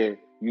where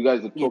you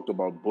guys have talked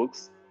about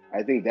books.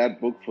 I think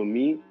that book for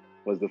me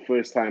was the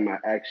first time I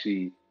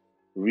actually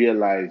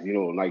realized,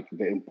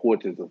 the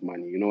importance of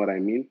money. You know what I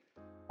mean?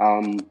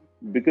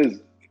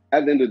 Because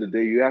at the end of the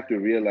day, you have to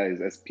realize,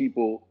 as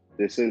people,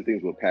 there's certain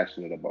things we're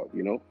passionate about.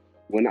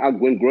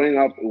 When growing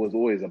up, it was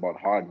always about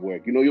hard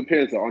work. Your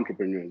parents are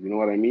entrepreneurs. You know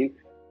what I mean?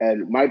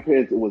 And my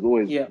parents, it was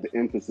always the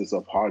emphasis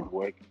of hard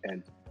work,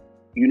 and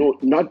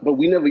but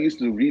we never used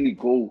to really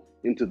go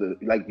into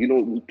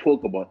we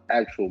talk about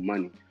actual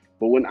money.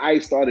 But when I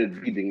started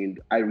reading and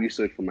I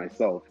researched for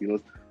myself,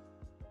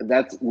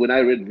 that's when I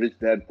read Rich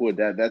Dad, Poor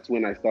Dad. That's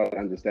when I started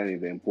understanding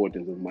the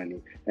importance of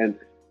money. And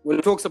when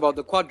it talks about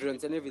the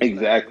quadrants and everything.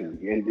 Exactly.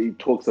 And it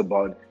talks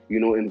about,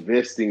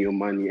 investing your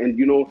money. And,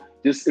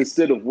 just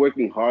instead of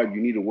working hard,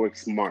 you need to work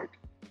smart.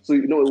 So,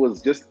 it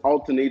was just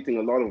alternating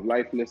a lot of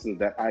life lessons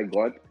that I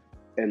got,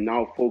 and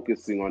now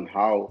focusing on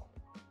how,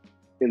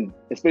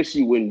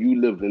 especially when you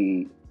live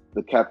in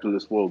the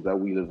capitalist world that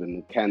we live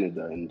in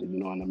Canada and,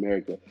 in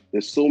America,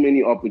 there's so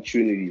many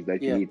opportunities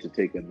that you need to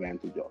take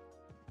advantage of,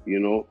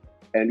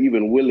 And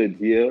even Willard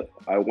here,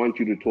 I want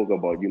you to talk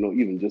about,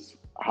 even just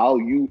how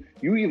you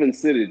even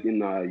said it in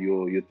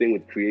your thing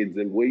with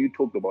Createzim, where you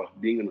talked about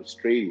being in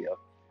Australia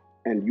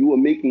and you were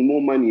making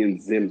more money in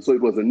Zim. So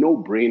it was a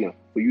no-brainer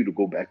for you to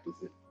go back to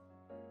Zim.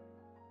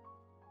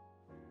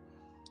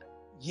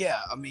 Yeah,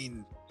 I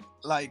mean,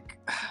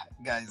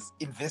 guys,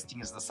 investing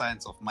is the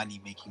science of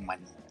money making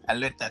money. I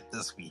learned that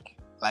this week.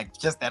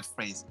 Just that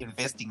phrase,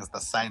 investing is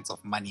the science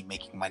of money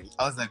making money.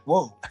 I was like,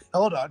 whoa,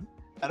 hold on.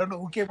 I don't know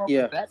who came up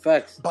with that.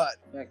 Facts. But,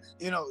 Facts.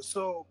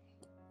 So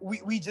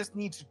we just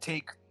need to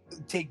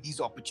take these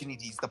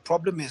opportunities. The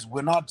problem is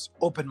we're not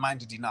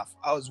open-minded enough.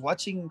 I was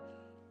watching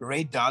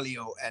Ray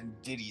Dalio and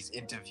Diddy's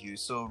interview.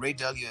 So Ray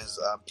Dalio is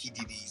P.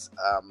 Diddy's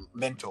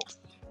mentor.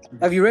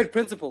 Have you read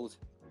Principles?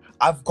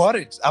 I've got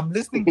it. I'm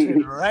listening to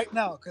it right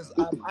now because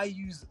I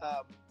use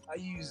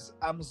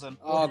Amazon.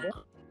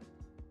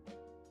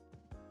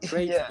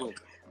 Great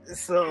book.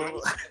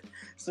 So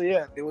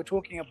yeah, they were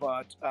talking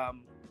about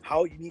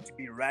how you need to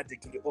be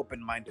radically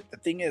open-minded. The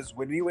thing is,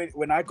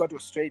 when I got to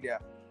Australia,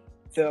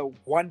 the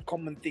one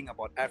common thing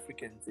about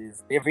Africans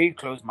is they're very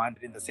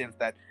close-minded in the sense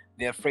that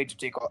they're afraid to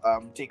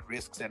take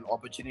risks and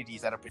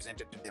opportunities that are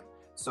presented to them.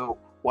 So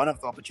one of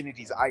the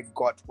opportunities I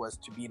got was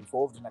to be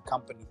involved in a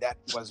company that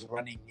was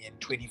running in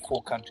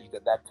 24 countries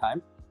at that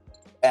time.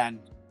 And,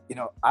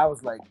 I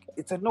was like,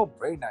 it's a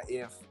no-brainer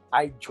if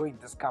I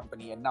joined this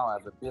company and now I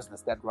have a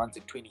business that runs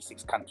in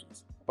 26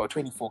 countries, or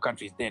 24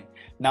 countries then.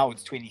 Now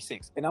it's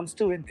 26. And I'm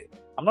still in there.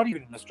 I'm not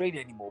even in Australia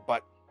anymore,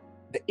 but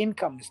the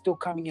income is still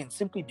coming in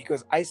simply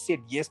because I said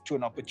yes to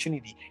an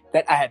opportunity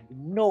that I had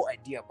no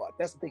idea about.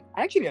 That's the thing.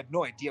 I actually had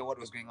no idea what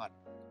was going on.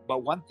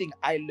 But one thing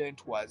I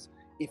learned was,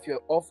 if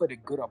you're offered a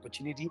good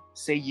opportunity,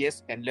 say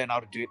yes and learn how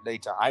to do it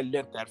later. I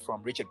learned that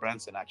from Richard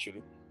Branson,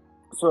 actually.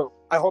 So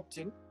I hopped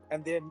in,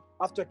 and then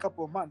after a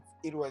couple of months,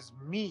 it was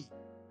me,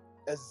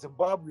 a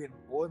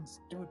Zimbabwean-born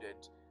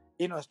student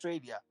in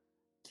Australia,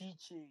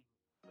 teaching.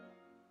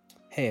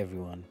 Hey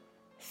everyone,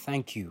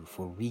 thank you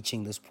for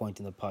reaching this point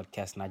in the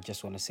podcast, and I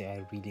just want to say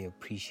I really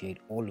appreciate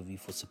all of you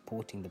for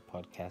supporting the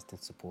podcast and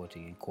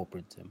supporting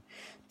Incorporatezim.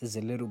 There's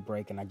a little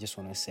break, and I just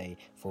want to say,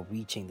 for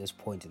reaching this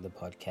point in the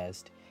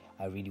podcast,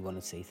 I really want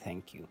to say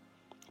thank you.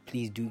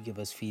 Please do give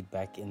us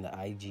feedback in the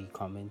IG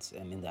comments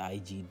and in the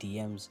IG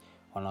DMs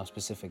on our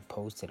specific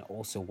posts, and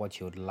also what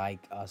you would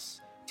like us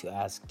to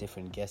ask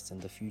different guests in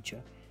the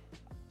future.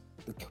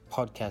 The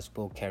podcast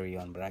will carry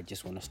on, but I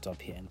just want to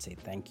stop here and say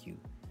thank you.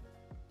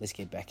 Let's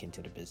get back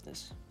into the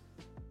business.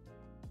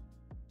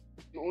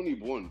 You're only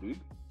born, dude.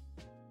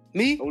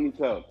 Me? Only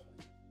child.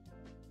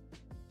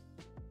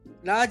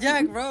 Nah,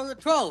 Jack, bro,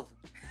 12.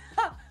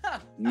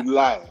 You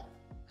lie.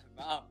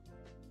 Wow.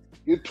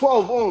 You're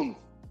 12 on.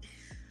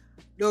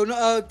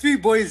 No, 3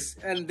 boys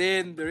and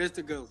then the rest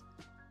are girls.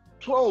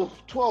 12.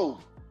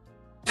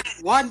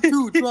 1,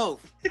 2,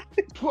 12.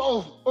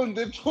 12 on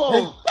the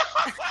 12.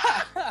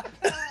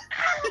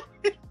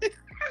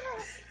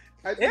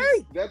 I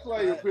think that's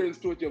why your parents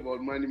taught you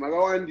about money.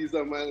 Magawandi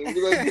some man.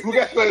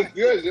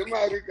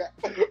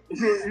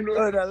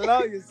 Don't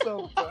allow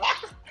yourself, bro.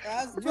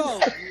 That's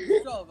 12.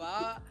 12,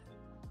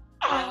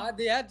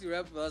 they had to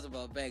rap us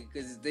about bank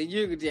because they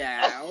knew,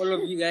 all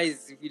of you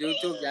guys, if you don't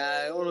talk,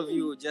 all of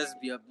you will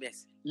just be a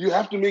mess. You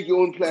have to make your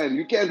own plan.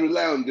 You can't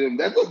rely on them.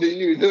 That's what they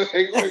knew. They're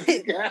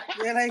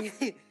like,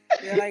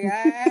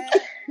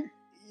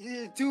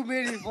 too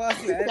many for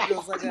us to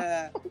handle.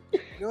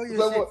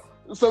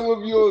 Some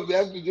of yours, they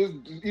have to just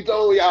eat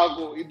all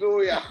yago.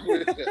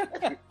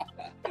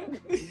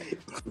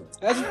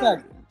 That's a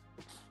fact.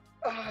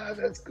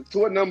 That's good. So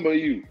what number are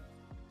you?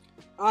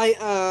 I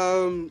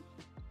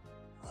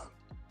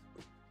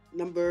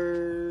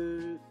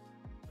number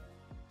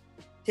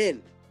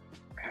 10.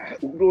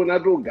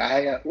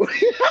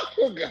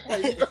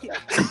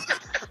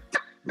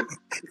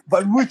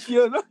 But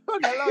Muchio,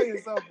 don't allow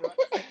yourself, bro.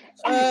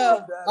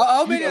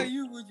 How many are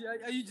you?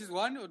 Are you just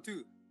 1 or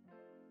 2?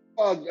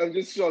 Oh, I'm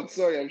just shocked.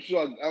 Sorry, I'm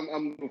shocked. I'm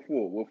number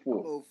 4. We're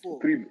 4. Oh,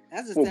 4. 3.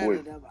 That's a 4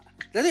 standard boys. number.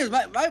 The thing is,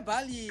 my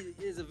Bali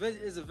is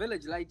a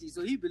village lighty,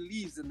 so he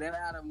believes in that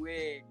Adam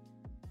where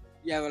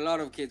you have a lot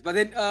of kids. But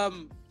then I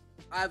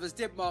have a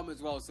stepmom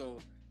as well, so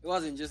it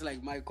wasn't just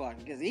like my con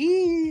because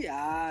dude.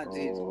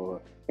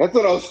 That's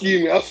what I was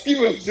scheming. I was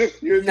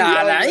just you.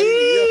 I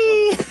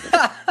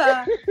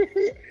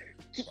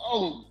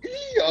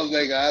was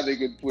like, they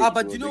could push.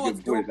 But you know what's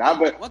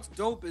dope? What's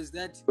dope is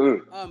that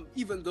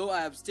even though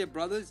I have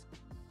stepbrothers,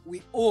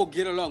 we all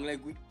get along.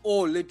 Like we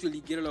all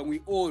literally get along.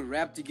 We all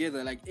rap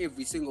together like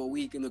every single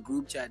week in the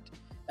group chat,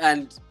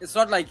 and it's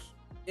not like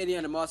any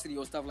animosity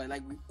or stuff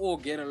like we all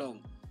get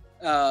along.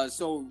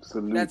 So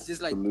that's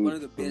just like one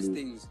of the best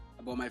things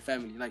about my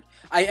family. Like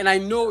I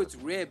know it's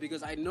rare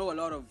because I know a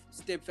lot of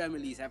step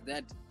families have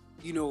that,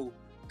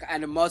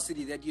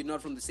 animosity that you're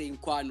not from the same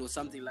clan or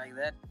something like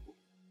that.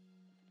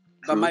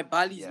 But my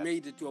Bali's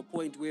made it to a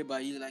point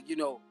whereby he's like,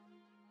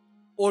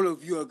 all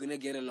of you are gonna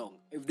get along.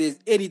 If there's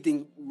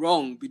anything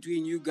wrong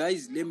between you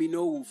guys, let me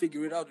know. We'll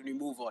figure it out and we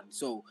move on.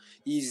 So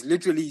he's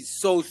literally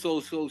so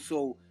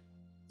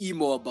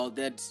emo about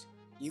that.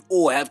 You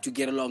all have to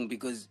get along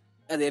because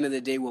at the end of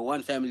the day, we're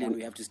one family and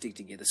we have to stick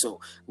together. So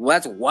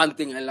that's one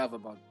thing I love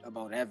about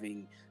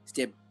having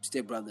step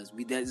brothers.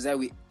 Is that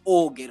we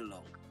all get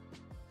along.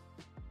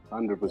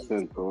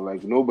 100%, bro.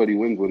 Like nobody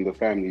wins when the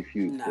family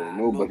feuds. Bro.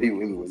 Nobody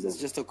wins. It's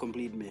just a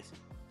complete mess.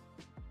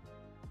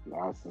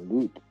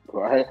 Salute.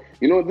 Bro.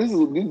 This is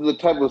the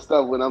type of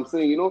stuff when I'm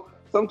saying,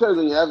 sometimes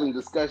when you're having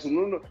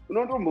discussion,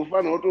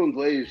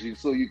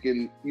 so you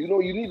can,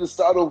 you need to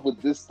start off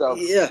with this stuff,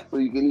 so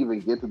you can even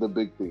get to the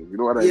big thing. You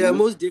know what I mean? Yeah,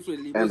 most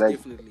definitely.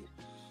 Definitely.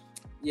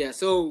 Yeah,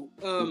 so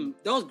that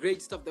was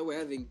great stuff that we're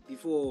having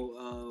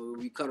before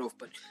we cut off.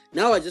 But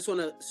now I just want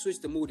to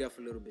switch the mood up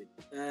a little bit.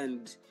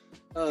 And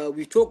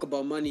we talk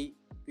about money,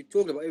 we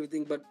talk about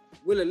everything, but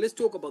Willa, let's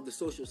talk about the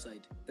social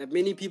side that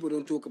many people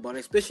don't talk about,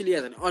 especially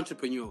as an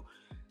entrepreneur.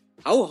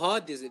 How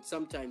hard is it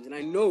sometimes? And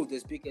I know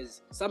this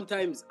because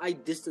sometimes I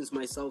distance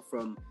myself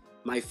from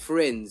my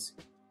friends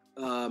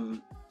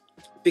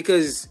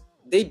because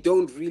they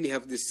don't really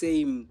have the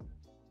same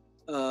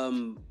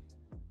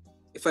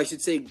if I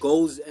should say,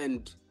 goals,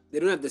 and they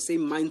don't have the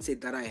same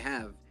mindset that I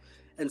have.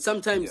 And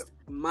sometimes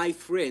my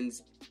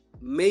friends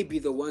may be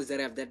the ones that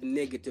have that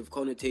negative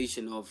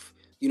connotation of,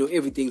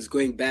 everything's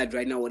going bad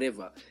right now,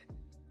 whatever.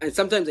 And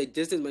sometimes I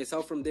distance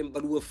myself from them,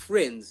 but we're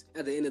friends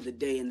at the end of the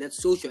day. And that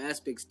social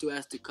aspect still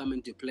has to come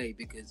into play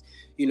because,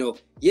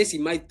 yes, he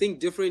might think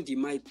different. He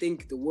might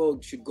think the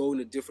world should go in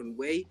a different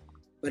way,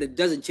 but it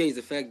doesn't change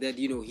the fact that,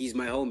 he's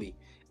my homie.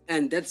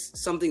 And that's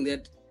something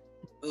that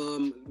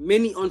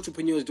many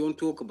entrepreneurs don't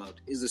talk about,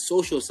 is the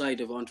social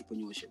side of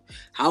entrepreneurship.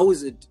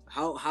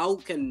 How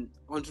can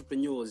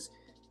entrepreneurs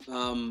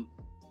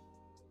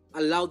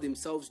allow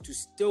themselves to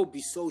still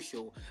be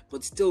social,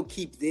 but still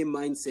keep their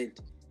mindset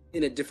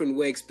in a different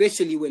way,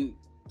 especially when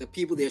the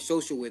people they're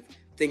social with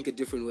think a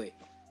different way?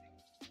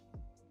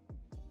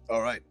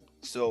 All right.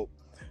 So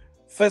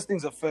first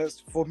things are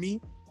first, for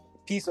me,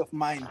 peace of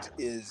mind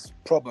is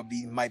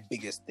probably my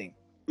biggest thing.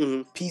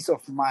 Mm-hmm. Peace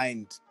of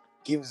mind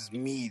gives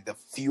me the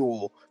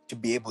fuel to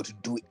be able to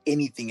do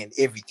anything and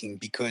everything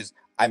because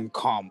I'm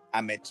calm,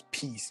 I'm at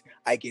peace,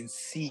 I can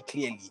see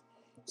clearly.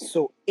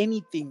 So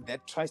anything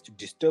that tries to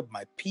disturb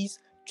my peace,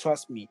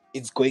 trust me,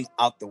 it's going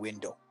out the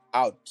window.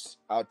 Out.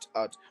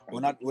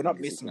 We're not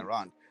messing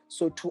around.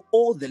 So to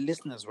all the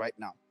listeners right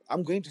now,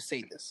 I'm going to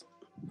say this,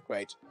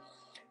 right?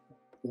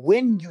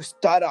 When you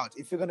start out,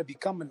 if you're going to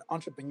become an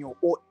entrepreneur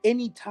or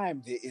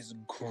anytime there is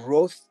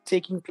growth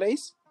taking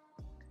place,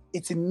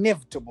 it's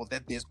inevitable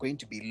that there's going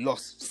to be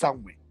loss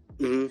somewhere.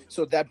 Mm-hmm.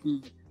 So that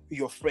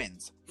your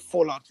friends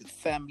fall out with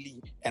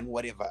family and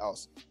whatever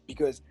else,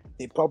 because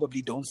they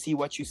probably don't see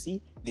what you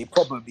see.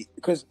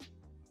 Because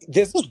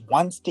there's this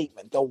one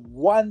statement, the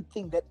one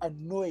thing that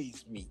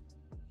annoys me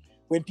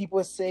when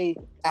people say,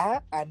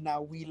 and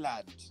now we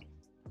land.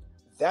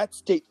 That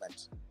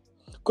statement.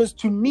 Because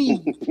to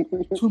me,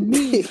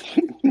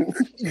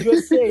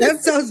 you're saying...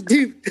 That sounds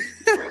deep.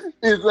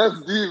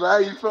 That's deep. How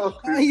you felt?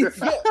 Yeah,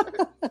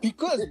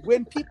 because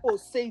when people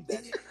say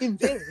that, in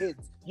their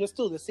heads, you're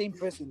still the same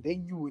person they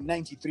knew in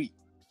 93.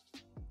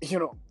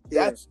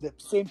 That's the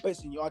same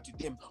person you are to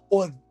them.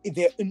 Or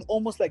they're in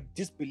almost like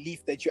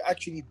disbelief that you're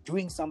actually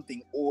doing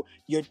something, or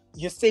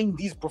you're saying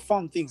these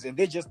profound things, and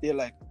they're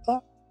like,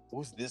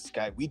 who's this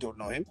guy? We don't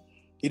know him.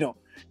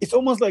 It's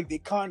almost like they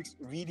can't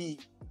really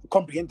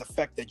comprehend the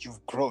fact that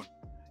you've grown.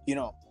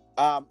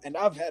 And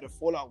I've had a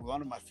fallout with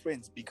one of my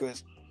friends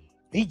because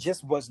he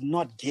just was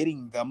not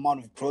getting the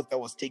amount of growth that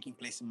was taking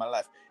place in my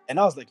life. And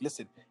I was like,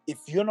 listen, if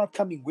you're not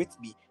coming with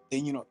me,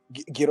 then,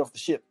 get off the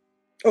ship.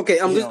 Okay,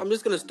 I'm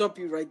just going to stop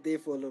you right there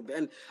for a little bit.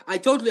 And I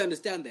totally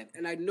understand that.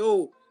 And I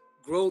know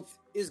growth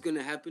is going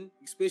to happen,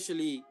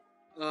 especially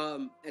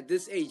at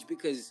this age,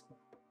 because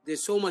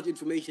there's so much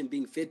information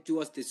being fed to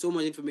us. There's so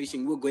much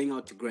information we're going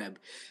out to grab.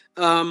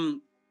 I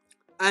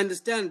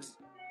understand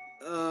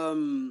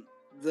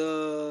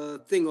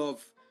the thing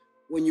of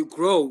when you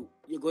grow,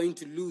 you're going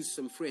to lose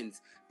some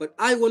friends. But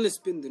I want to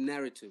spin the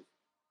narrative.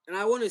 And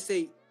I want to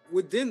say,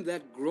 within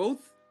that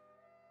growth,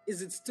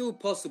 is it still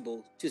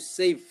possible to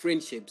save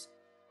friendships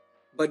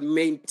but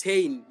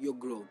maintain your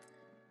growth?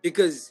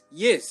 Because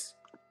yes,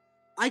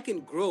 I can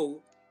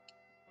grow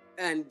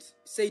and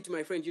say to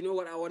my friend, you know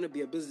what, I want to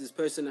be a business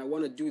person, I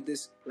want to do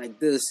this like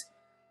this,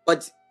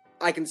 but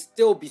I can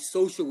still be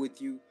social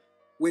with you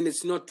when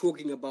it's not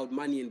talking about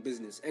money and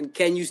business. And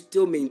can you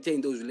still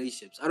maintain those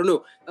relationships? I don't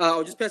know.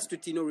 I'll just pass to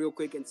Tino real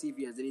quick and see if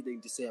he has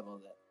anything to say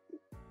about that.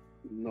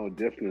 No,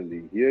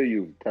 definitely. Here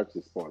you've touched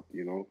the spot.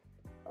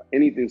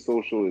 Anything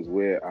social is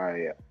where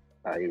I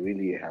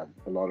really have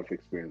a lot of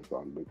experience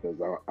on, because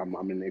I'm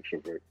an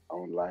extrovert. I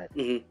won't lie.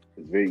 Mm-hmm.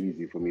 It's very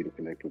easy for me to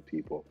connect with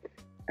people.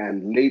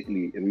 And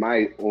lately, in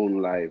my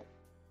own life,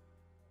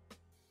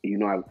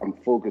 I'm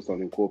focused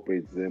on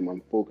Incorporatezim.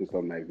 I'm focused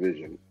on my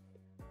vision.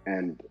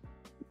 And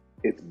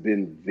it's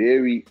been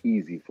very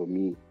easy for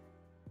me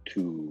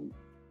to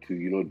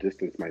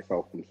distance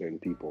myself from certain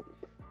people.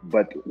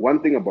 But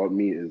one thing about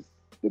me is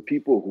the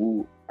people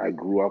who I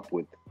grew up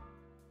with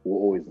will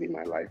always be in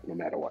my life, no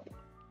matter what.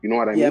 You know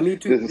what I mean? Yeah, me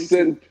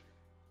too.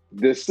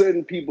 There's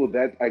certain people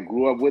that I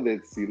grew up with.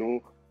 It's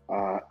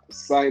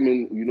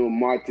Simon,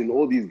 Martin,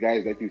 all these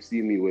guys that you've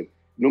seen me with.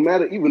 No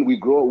matter, even we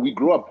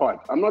grow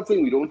apart. I'm not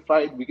saying we don't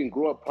fight. We can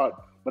grow apart,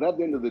 but at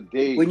the end of the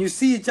day, when you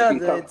see each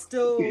other, it's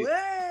still.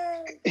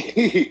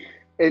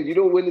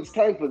 And when it's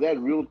time for that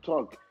real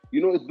talk,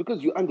 it's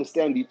because you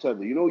understand each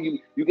other. You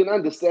can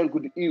understand.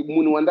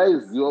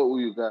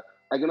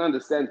 I can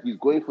understand he's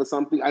going for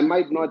something. I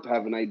might not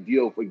have an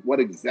idea of what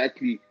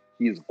exactly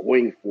he's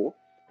going for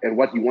and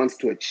what he wants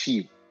to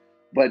achieve.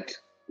 But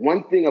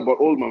one thing about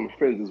all my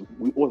friends is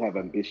we all have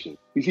ambition.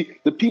 You see,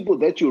 the people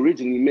that you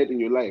originally met in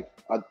your life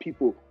are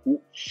people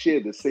who share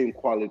the same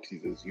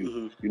qualities as you.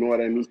 Mm-hmm. You know what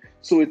I mean?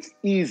 So it's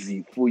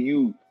easy for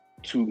you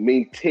to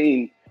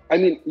maintain. I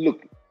mean,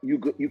 look,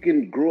 you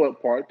can grow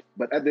apart,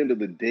 but at the end of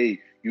the day,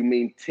 you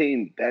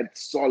maintain that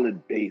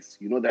solid base.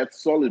 That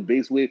solid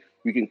base where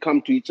we can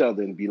come to each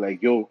other and be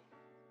like, yo,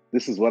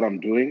 this is what I'm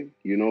doing,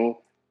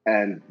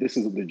 and this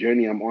is the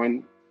journey I'm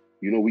on.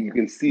 you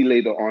can see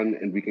later on,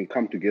 and we can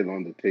come together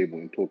on the table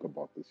and talk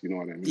about this. You know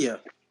what I mean? Yeah.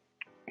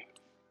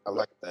 I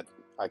like that.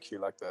 I actually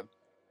like that.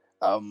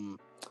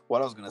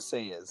 What I was gonna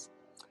say is,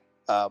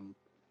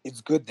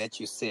 it's good that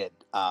you said,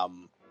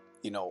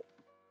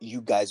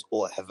 you guys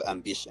all have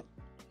ambition.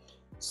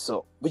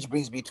 So, which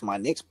brings me to my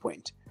next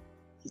point.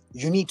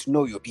 You need to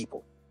know your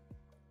people.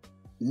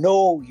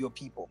 Know your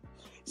people.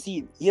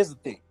 See, here's the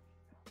thing.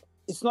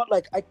 It's not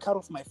like I cut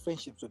off my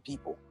friendships with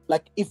people.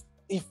 Like if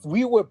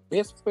we were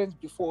best friends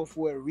before, if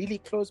we were really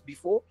close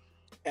before,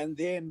 and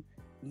then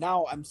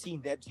now I'm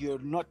seeing that you're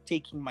not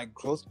taking my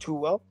growth too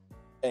well,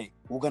 hey,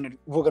 we're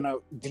gonna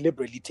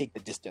deliberately take the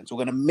distance. We're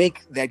gonna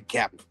make that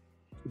gap,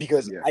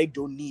 because I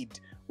don't need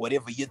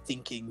whatever you're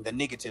thinking, the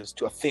negatives,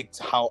 to affect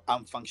how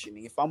I'm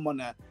functioning. If I'm on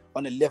a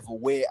level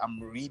where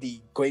I'm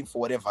really going for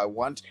whatever I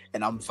want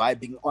and I'm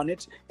vibing on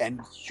it,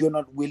 and you're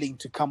not willing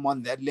to come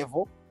on that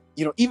level,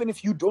 even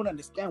if you don't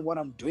understand what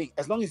I'm doing,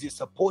 as long as you're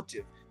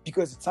supportive,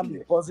 because it's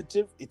something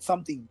positive, it's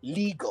something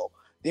legal,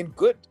 then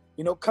good.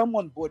 Come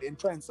on board and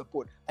try and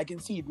support. I can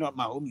see if not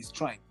my homies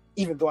trying,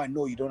 even though I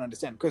know you don't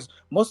understand, because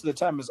most of the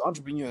time as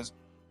entrepreneurs,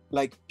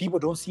 like, people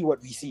don't see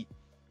what we see.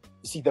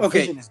 You see, the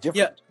vision is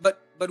different. Yeah,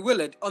 but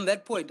Willard, on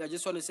that point, I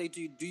just want to say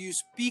to you: do you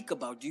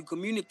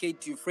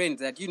communicate to your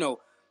friends that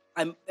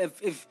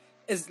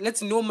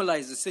let's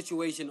normalize the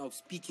situation of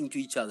speaking to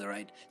each other,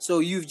 right? So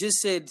you've just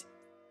said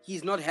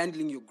he's not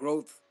handling your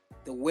growth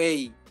the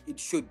way it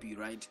should be,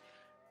 right?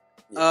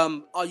 Yeah.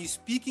 Are you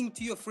speaking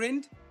to your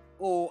friend,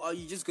 or are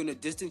you just going to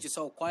distance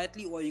yourself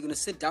quietly, or are you going to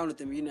sit down with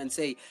them and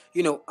say,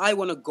 I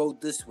want to go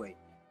this way,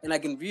 and I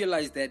can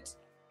realize that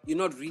you're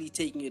not really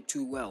taking it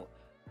too well,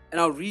 and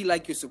I'll really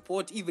like your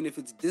support, even if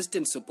it's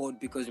distant support,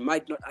 because you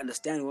might not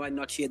understand, we might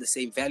not share the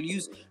same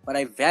values, but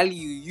I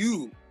value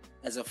you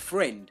as a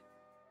friend,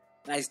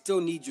 and I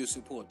still need your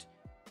support.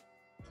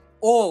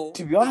 Or,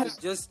 to be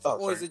honest, is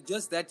it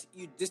just that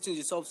you distance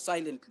yourself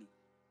silently?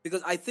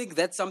 Because I think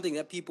that's something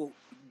that people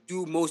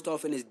do most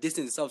often, is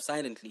distance themselves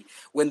silently,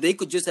 when they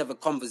could just have a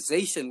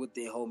conversation with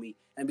their homie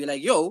and be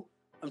like, yo,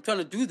 I'm trying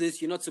to do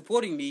this, you're not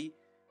supporting me,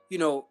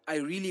 I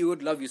really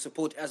would love your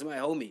support as my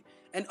homie.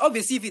 And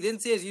obviously if he then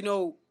says,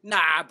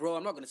 nah bro,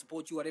 I'm not going to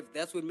support you, whatever,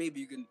 that's when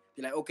maybe you can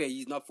be like, okay,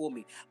 he's not for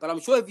me. But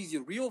I'm sure if he's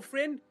your real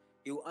friend,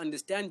 he'll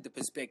understand the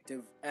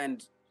perspective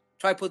and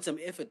try put some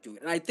effort to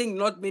it. And I think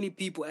not many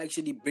people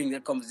actually bring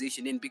that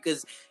conversation in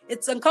because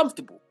it's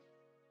uncomfortable.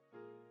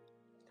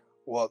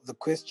 Well, the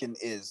question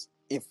is,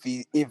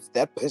 if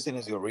that person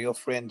is your real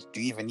friend,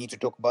 do you even need to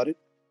talk about it?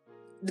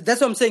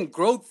 That's what I'm saying.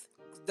 Growth.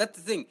 That's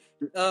the thing.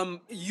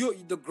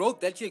 The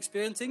growth that you're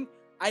experiencing,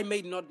 I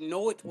may not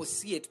know it or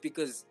see it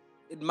because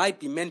it might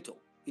be mental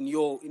in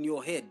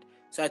your head.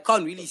 So I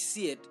can't really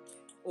see it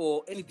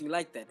or anything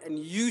like that. And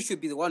you should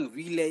be the one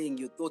relaying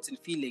your thoughts and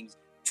feelings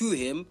to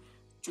him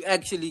to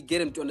actually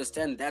get him to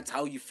understand that's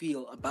how you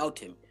feel about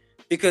him.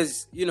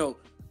 Because,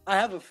 I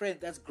have a friend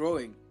that's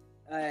growing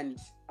and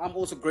I'm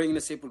also growing in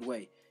a separate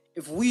way.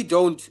 If we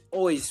don't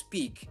always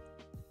speak,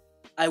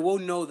 I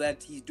won't know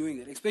that he's doing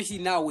it, especially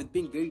now with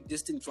being very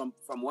distant from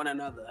one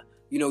another.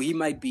 He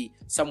might be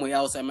somewhere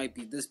else, I might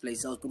be this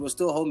place else, but we're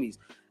still homies.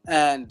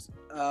 And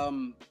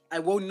I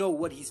won't know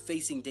what he's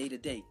facing day to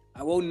day.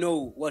 I won't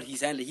know what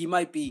he's handling. He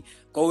might be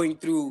going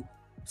through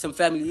some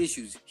family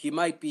issues. He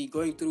might be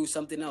going through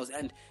something else.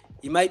 And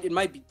it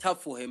might be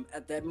tough for him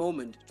at that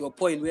moment, to a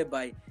point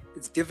whereby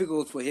it's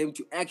difficult for him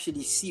to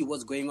actually see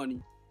what's going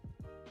on.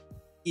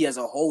 He has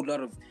a whole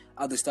lot of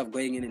other stuff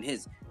going in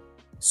his.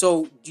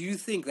 So do you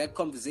think that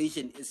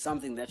conversation is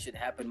something that should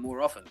happen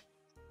more often?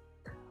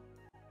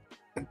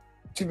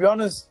 To be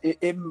honest,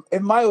 in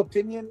my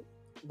opinion,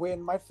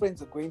 when my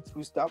friends are going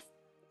through stuff,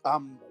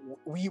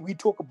 we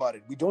talk about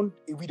it. We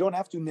don't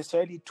have to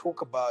necessarily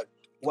talk about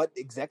what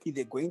exactly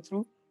they're going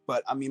through.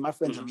 But I mean, my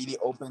friends are really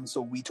open, so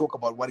we talk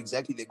about what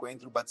exactly they're going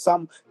through. But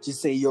some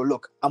just say, yo,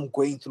 look, I'm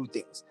going through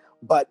things.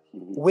 But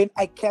when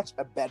I catch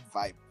a bad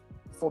vibe,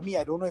 for me,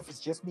 I don't know if it's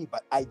just me,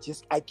 but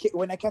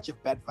when I catch a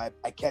bad vibe,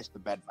 I catch the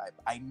bad vibe.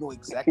 I know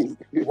exactly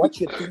what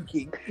you're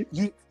thinking.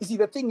 You see,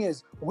 the thing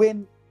is,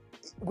 when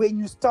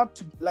you start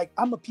to, like,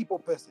 I'm a people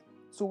person.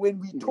 So when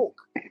we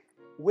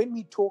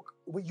talk,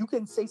 you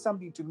can say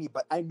something to me,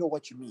 but I know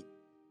what you mean.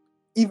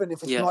 Even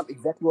if it's not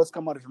exactly what's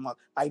come out of your mouth,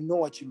 I know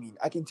what you mean.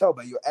 I can tell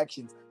by your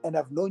actions, and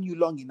I've known you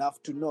long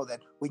enough to know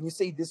that when you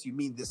say this, you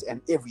mean this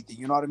and everything.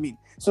 You know what I mean?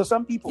 So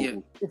some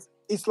people,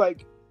 it's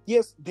like,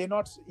 yes, they're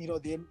not,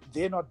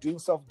 they're not doing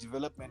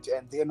self-development,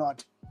 and they're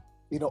not,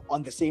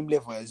 on the same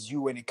level as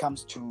you when it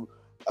comes to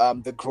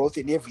the growth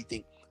and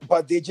everything.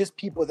 But they're just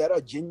people that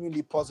are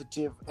genuinely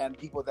positive and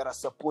people that are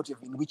supportive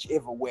in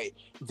whichever way.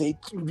 They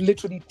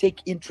literally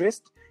take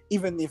interest.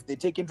 Even if they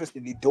take interest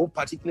and they don't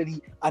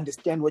particularly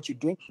understand what you're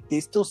doing, they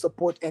still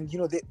support, and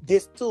they're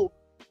still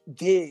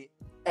there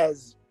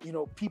as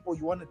people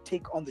you want to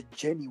take on the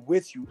journey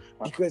with you,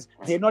 because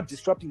they're not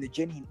disrupting the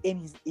journey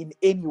in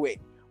any way.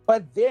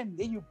 But then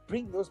you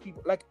bring those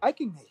people. Like, I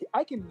can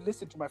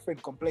listen to my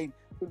friend complain,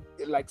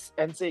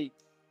 and say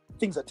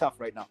things are tough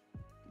right now.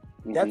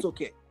 That's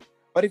okay.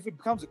 But if it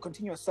becomes a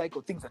continuous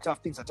cycle, things are tough.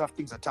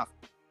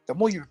 the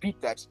more you repeat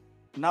that,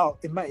 now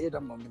in my head,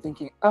 I'm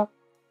thinking,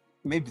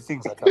 maybe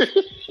things are tough.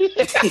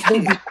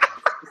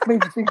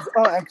 maybe things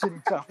are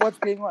actually tough. What's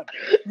going on?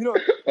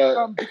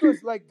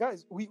 Because like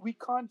guys, we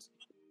can't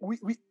we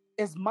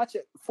as much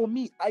for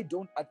me, I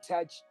don't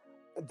attach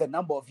the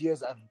number of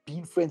years I've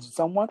been friends with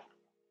someone.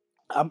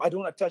 I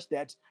don't attach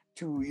that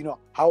to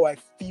how I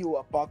feel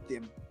about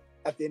them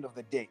at the end of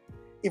the day.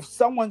 If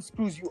someone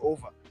screws you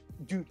over,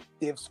 dude,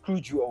 they've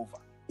screwed you over.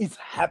 It's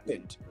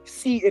happened.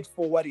 See it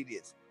for what it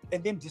is.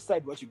 And then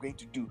decide what you're going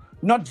to do.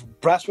 Not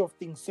brush off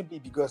things simply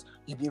because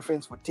you've been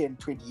friends for 10,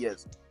 20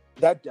 years.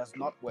 That does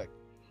not work.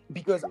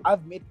 Because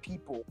I've met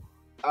people,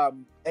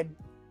 and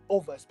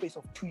over a space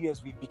of 2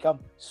 years, we've become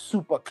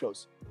super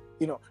close.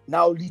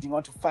 Now leading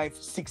on to 5,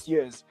 6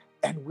 years,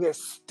 and we're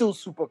still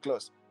super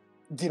close.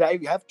 Did I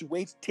have to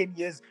wait 10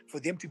 years for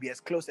them to be as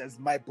close as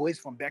my boys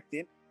from back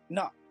then?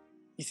 No.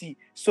 You see,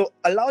 so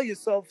allow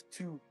yourself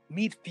to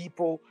meet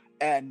people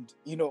and,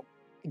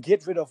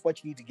 get rid of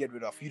what you need to get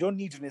rid of. You don't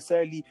need to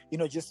necessarily,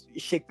 just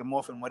shake them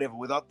off and whatever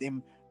without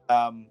them,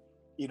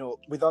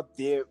 without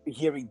their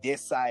hearing their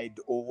side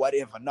or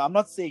whatever. Now, I'm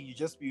not saying you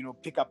just,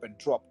 pick up and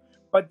drop,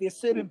 but there's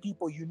certain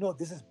people,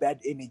 this is bad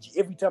energy.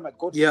 Every time I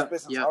go to this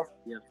person's house,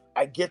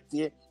 I get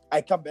there,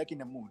 I come back in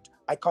a mood.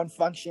 I can't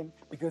function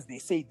because they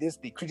say this,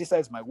 they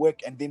criticize my work,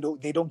 and they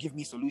don't give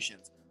me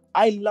solutions.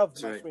 I love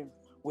my friends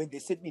when they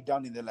sit me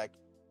down and they're like,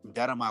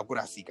 "Darama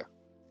agurasika,"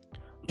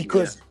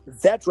 because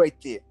that right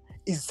there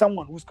is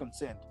someone who's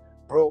concerned.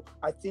 Bro,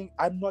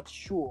 I'm not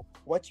sure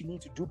what you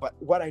need to do, but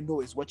what I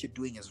know is what you're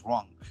doing is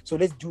wrong. So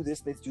let's do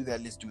this, let's do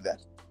that, let's do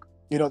that.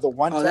 The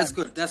one time. That's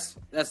good. That's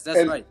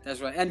right.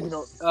 That's right. And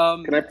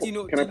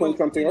can I point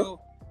something out?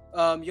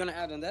 You wanna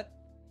add on that?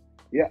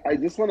 Yeah, I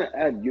just want to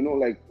add,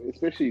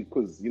 especially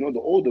because, the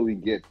older we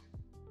get,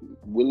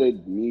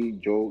 Willard, me,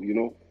 Joe,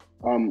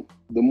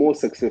 the more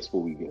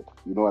successful we get.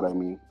 You know what I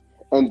mean?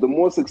 And the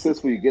more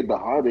successful you get, the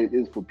harder it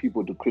is for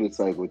people to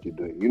criticize what you're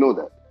doing. You know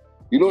that.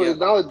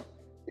 Now,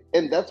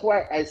 and that's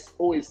why I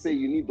always say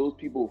you need those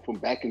people from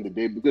back in the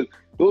day, because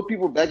those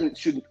people back in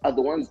are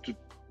the ones to,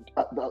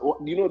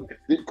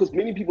 because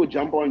many people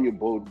jump on your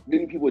boat,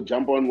 many people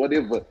jump on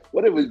whatever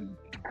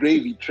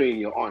gravy train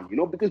you're on,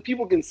 because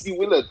people can see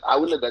Willard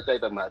that tried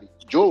to marry.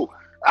 Joe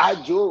I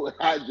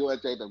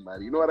tried to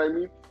marry. You know what I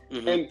mean?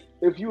 Mm-hmm. And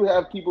if you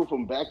have people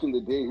from back in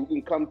the day who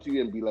can come to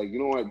you and be like, you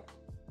know what,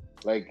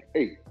 like,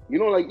 hey,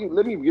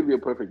 let me give you a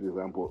perfect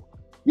example.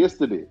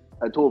 Yesterday,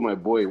 I told my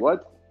boy,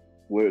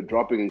 we're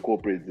dropping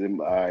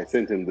Incorporatezim. I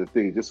sent him the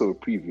thing just so a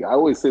preview. I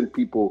always send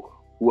people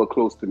who are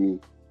close to me,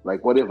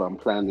 like whatever I'm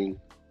planning,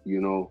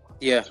 to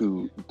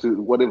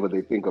whatever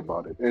they think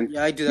about it. And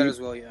I do that as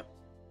well, yeah.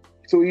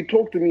 So he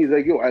talked to me, he's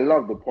like, yo, I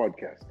love the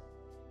podcast,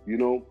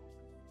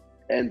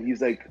 and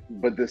he's like,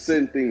 but there's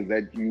certain things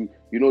that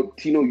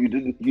Tino, you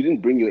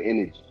didn't bring your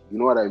energy. You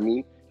know what I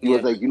mean? He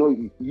was like,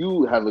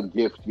 you have a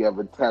gift, you have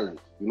a talent.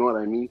 You know what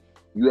I mean?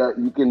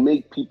 You can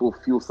make people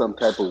feel some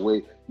type of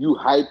way. You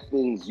hype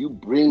things, you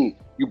bring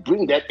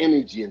that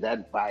energy and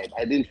that vibe.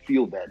 I didn't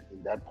feel that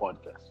in that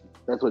podcast.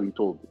 That's what he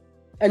told me.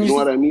 And you know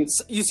what I mean?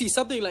 You see,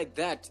 something like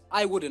that,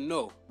 I wouldn't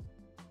know.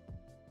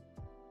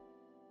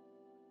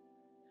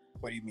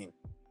 What do you mean?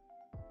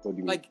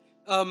 Like,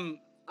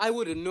 I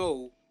wouldn't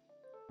know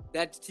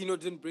that Tino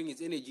didn't bring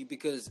his energy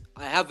because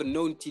I haven't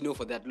known Tino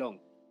for that long.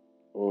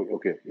 Oh,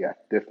 okay, yeah,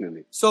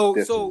 definitely. So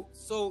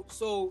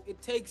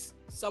it takes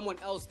someone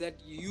else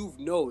that you've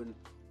known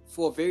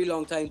for a very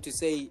long time to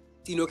say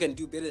Tino can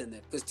do better than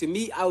that. Because to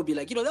me, I would be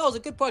like, that was a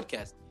good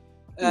podcast,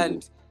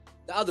 and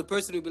the other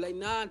person would be like,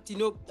 nah,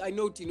 Tino, I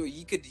know Tino,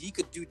 he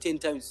could do 10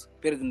 times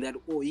better than that,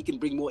 or he can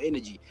bring more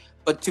energy.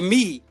 But to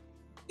me,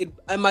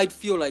 I might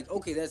feel like,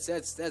 okay, that's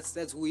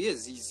who he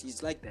is.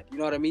 He's like that. You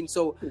know what I mean?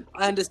 So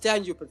I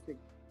understand your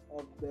perspective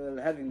of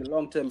having the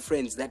long-term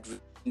friends that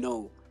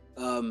know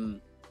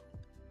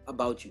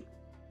about you.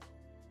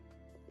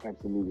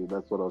 Absolutely,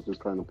 that's what I was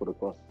just trying to put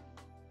across.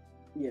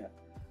 Yeah.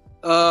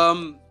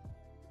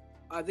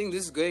 I think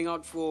this is going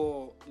out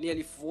for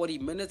nearly 40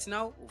 minutes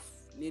now,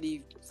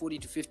 nearly 40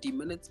 to 50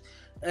 minutes,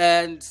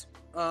 and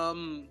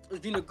it's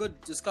been a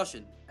good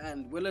discussion.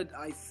 And Willard,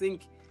 I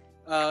think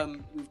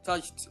we've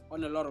touched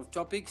on a lot of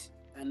topics,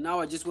 and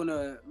now I just want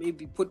to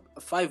maybe put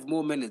 5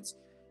 more minutes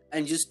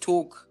and just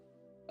talk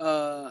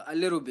a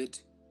little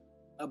bit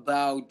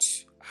about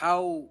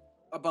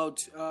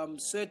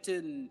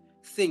certain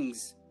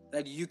things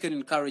that you can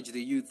encourage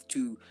the youth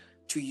to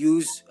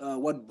use,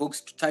 what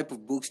type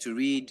of books to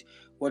read,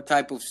 what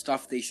type of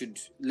stuff they should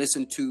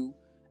listen to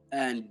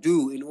and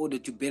do in order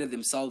to better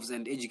themselves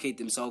and educate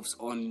themselves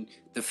on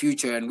the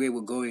future and where we're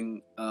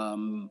going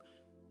in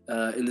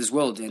this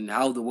world and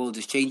how the world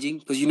is changing.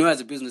 Because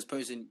as a business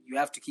person, you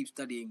have to keep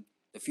studying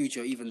the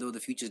future, even though the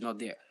future is not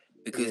there,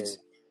 because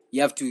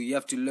you have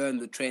to learn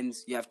the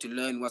trends, you have to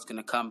learn what's going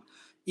to come,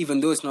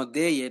 even though it's not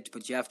there yet,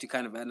 but you have to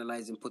kind of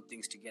analyze and put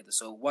things together.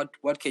 So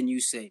what can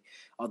you say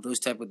are those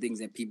type of things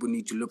that people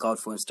need to look out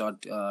for and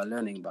start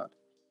learning about?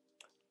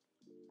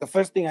 The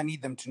first thing I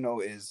need them to know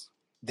is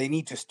they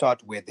need to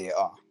start where they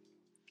are.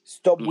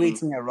 Stop Mhm.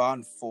 waiting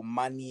around for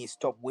money.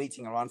 Stop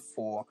waiting around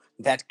for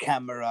that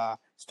camera.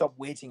 Stop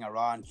waiting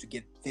around to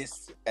get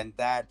this and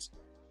that.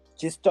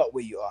 Just start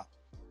where you are.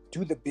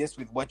 Do the best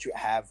with what you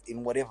have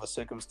in whatever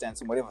circumstance,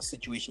 in whatever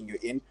situation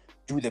you're in.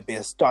 Do the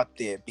best. Start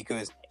there,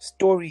 because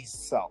stories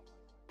sell.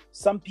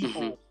 Some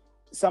people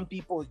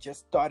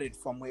just started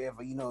from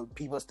wherever,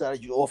 people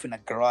started you off in a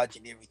garage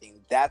and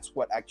everything. That's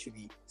what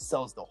actually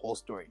sells the whole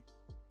story.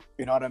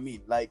 You know what I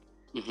mean? Like,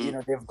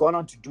 Mhm. they've gone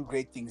on to do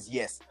great things,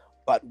 yes,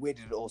 but where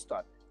did it all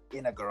start?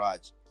 In a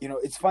garage.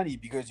 It's funny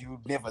because you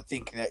would never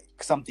think that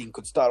something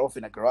could start off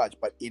in a garage,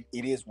 but it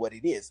is what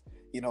it is.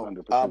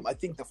 100%. I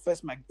think the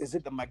first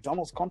the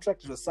McDonald's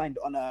contract was signed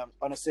on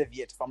a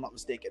serviette, if I'm not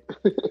mistaken.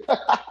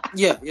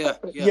 Yeah.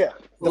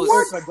 The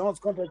first McDonald's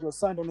contract was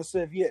signed on a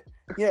serviette.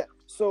 Yeah.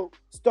 So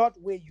start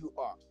where you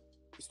are.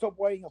 Stop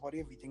worrying about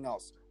everything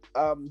else.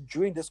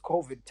 During this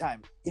COVID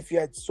time, if you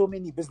had so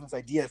many business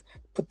ideas,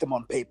 put them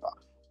on paper.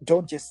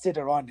 Don't just sit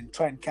around and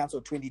try and cancel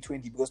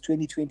 2020, because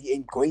 2020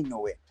 ain't going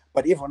nowhere.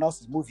 But everyone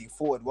else is moving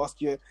forward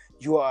whilst you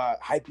are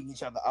hyping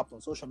each other up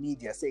on social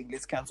media saying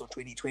let's cancel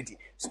 2020.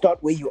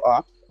 Start where you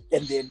are,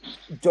 and then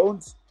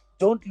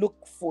don't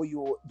look for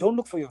your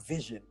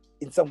vision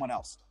in someone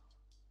else.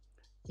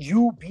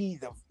 You be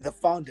the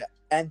founder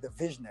and the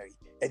visionary,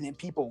 and then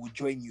people will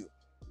join you.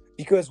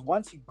 Because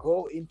once you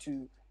go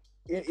into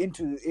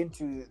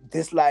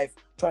this life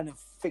trying to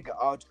figure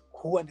out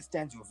who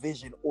understands your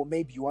vision, or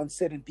maybe you want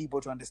certain people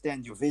to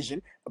understand your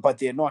vision but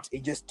they're not,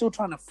 and you're still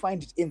trying to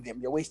find it in them,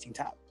 you're wasting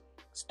time.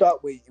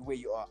 Start where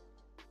you are.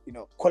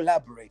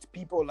 Collaborate.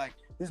 People, like,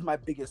 this is my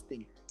biggest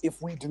thing.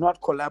 If we do not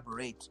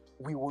collaborate,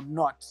 we will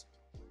not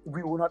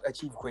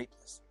achieve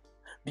greatness,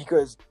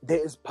 because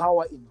there is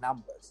power in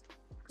numbers.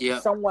 Yeah.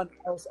 Someone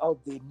else out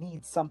there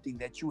needs something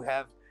that you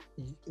have.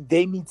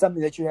 They need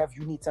something that you have.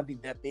 You need something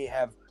that they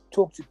have.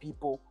 Talk to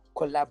people,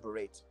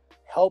 collaborate,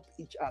 help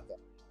each other.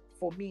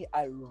 For me,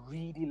 I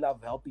really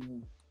love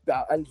helping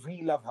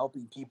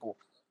people,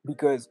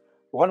 because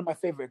one of my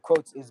favorite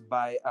quotes is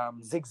by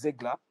Zig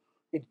Ziglar.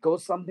 It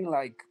goes something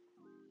like,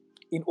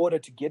 in order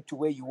to get to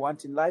where you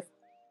want in life,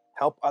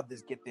 help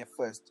others get there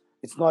first.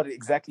 It's not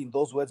exactly in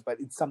those words, but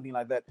it's something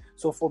like that.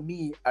 So for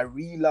me, I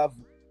really love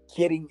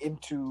getting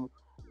into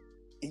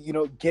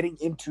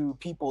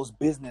people's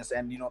business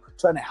and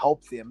trying to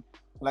help them.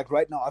 Like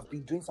right now, I've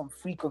been doing some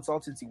free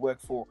consultancy work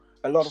for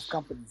a lot of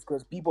companies,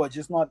 because people are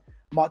just not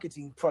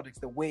marketing products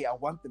the way I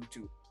want them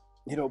to.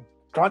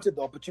 Granted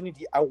the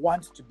opportunity, I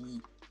want to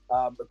be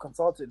a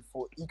consultant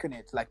for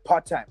Econet, like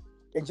part-time,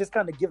 and just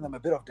kind of give them a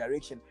bit of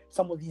direction.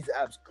 Some of these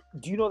apps,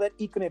 do you know that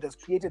Econet has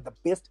created the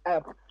best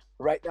app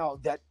right now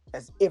that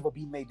has ever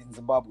been made in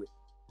Zimbabwe?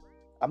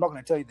 I'm not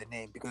going to tell you the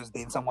name, because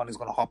then someone is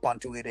going to hop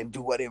onto it and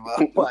do whatever.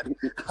 But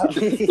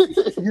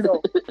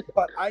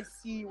but I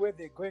see where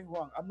they're going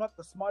wrong. I'm not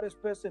the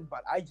smartest person,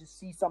 but I just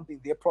see something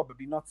they're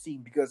probably not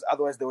seeing, because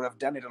otherwise they would have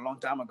done it a long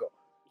time ago.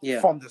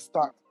 Yeah. From the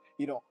start.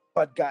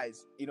 But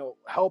guys,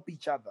 help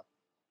each other.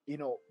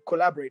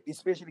 Collaborate,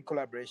 especially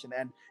collaboration.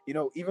 And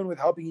even with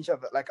helping each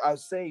other, like I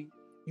was saying,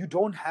 you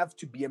don't have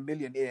to be a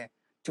millionaire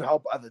to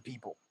help other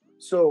people.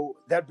 So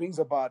that brings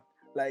about,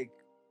 like,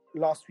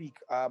 last week,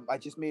 I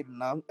just made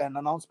an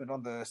announcement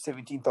on the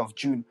 17th of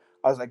June.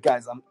 I was like,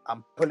 guys,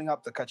 I'm pulling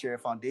up the Kachere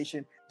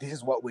Foundation. This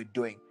is what we're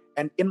doing.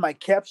 And in my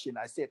caption,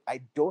 I said,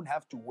 I don't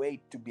have to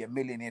wait to be a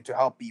millionaire to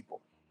help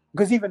people.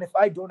 Because even if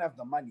I don't have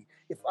the money,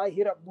 if I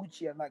hit up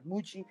Muchi and like,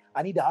 Muchi,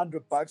 I need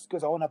 $100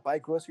 because I want to buy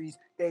groceries.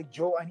 Hey,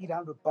 Joe, I need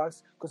 $100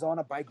 because I want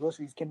to buy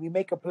groceries. Can we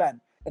make a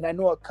plan? And I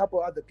know a couple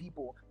other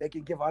people that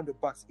can give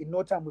 $100. In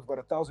no time, we've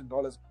got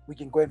 $1,000. We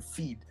can go and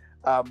feed.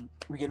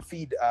 We can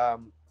feed a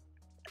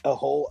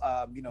whole,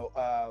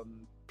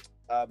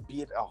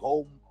 be it a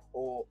home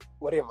or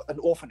whatever, an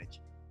orphanage.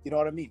 You know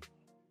what I mean?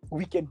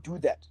 We can do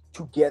that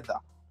together.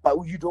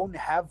 But you don't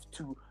have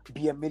to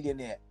be a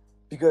millionaire.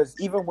 Because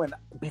even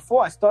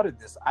before I started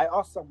this, I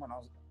asked someone, I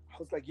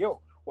was like,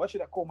 yo, what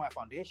should I call my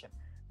foundation?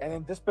 And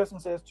then this person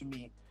says to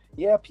me,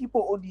 yeah,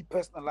 people only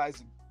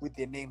personalize with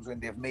their names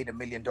when they've made $1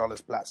 million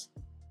plus.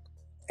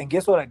 And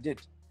guess what I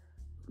did?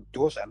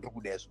 That's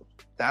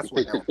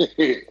what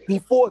happened.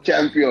 Before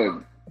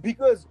champion.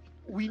 Because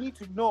we need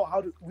to know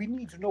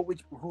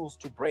which rules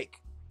to break.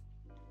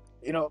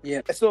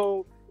 Yeah.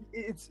 So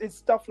it's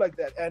stuff like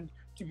that. And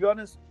to be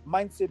honest,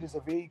 mindset is a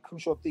very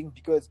crucial thing,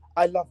 because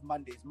I love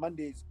Mondays.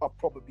 Mondays are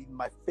probably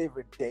my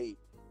favorite day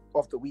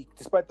of the week,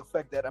 despite the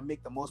fact that I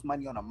make the most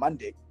money on a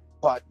Monday.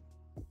 But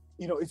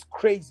it's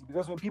crazy,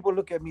 because when people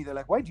look at me, they're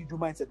like, why do you do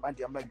Mindset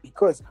Monday? I'm like,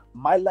 because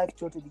my life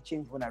totally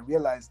changed when I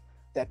realized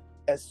that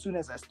as soon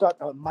as I start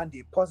on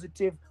Monday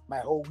positive, my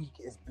whole week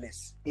is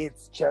bliss.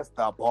 It's just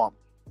a bomb.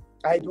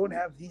 I don't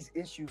have these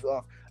issues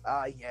of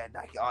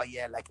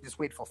like just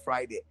wait for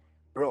Friday.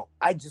 Bro,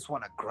 I just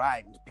want to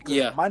grind,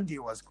 because Monday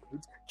was good.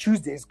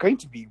 Tuesday is going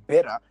to be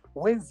better.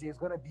 Wednesday is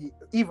going to be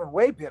even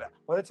way better.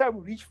 By the time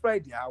we reach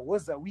Friday,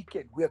 was the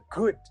weekend. We're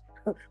good.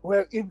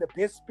 We're in the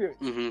best spirit.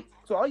 Mm-hmm.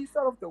 So how you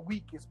start off the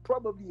week is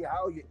probably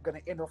how you're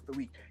going to end off the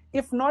week.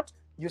 If not,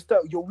 you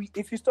start your week.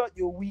 If you start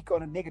your week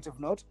on a negative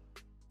note,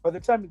 By the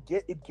time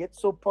it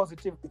gets so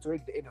positive, it's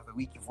already the end of the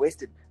week. You've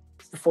wasted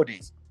 4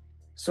 days.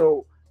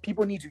 So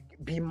people need to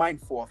be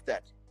mindful of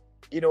that,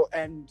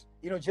 and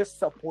just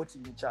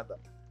supporting each other,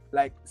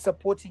 like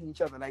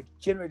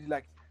generally,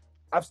 like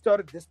I've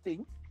started this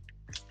thing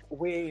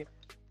where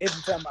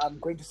every time I'm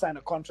going to sign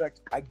a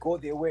contract, I go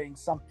there wearing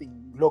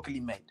something locally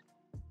made.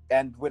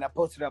 And when I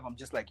post it up, I'm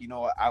just like,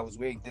 I was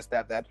wearing this,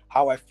 that,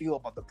 how I feel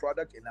about the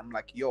product. And I'm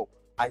like, yo,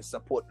 I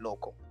support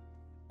local.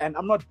 And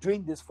I'm not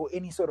doing this for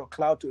any sort of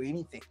clout or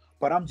anything,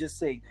 but I'm just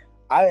saying,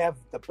 I've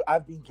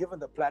been given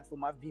the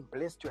platform. I've been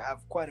blessed to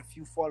have quite a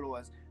few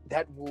followers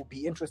that will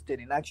be interested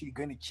in actually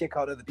going to check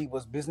out other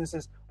people's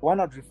businesses. Why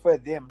not refer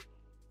them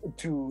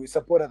to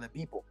support other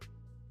people?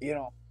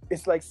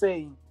 It's like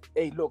saying,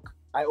 hey, look,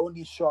 I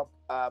only shop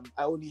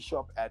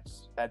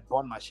at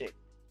Bon Marché.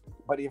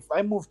 But if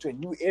I move to a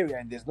new area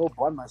and there's no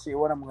Bon Marché,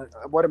 what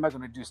am I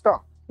gonna do?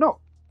 Stop? No,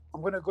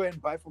 I'm gonna go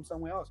and buy from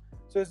somewhere else.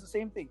 So it's the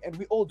same thing, and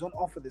we all don't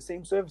offer the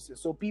same services.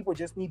 So people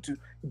just need to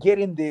get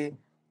in there,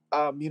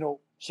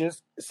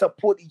 just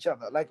support each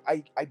other. Like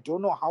I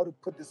don't know how to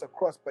put this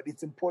across, but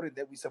it's important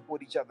that we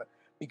support each other,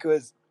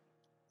 because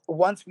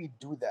once we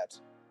do that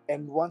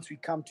and once we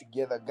come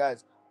together,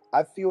 guys,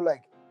 I feel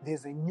like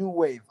there's a new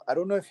wave. I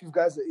don't know if you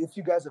guys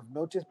have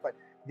noticed, but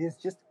there's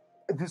just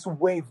this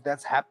wave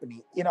that's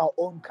happening in our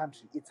own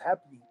country. It's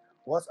happening.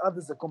 Whilst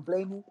others are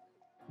complaining,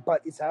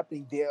 but it's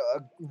happening. There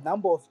are a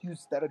number of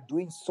youths that are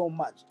doing so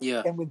much.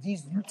 Yeah. And when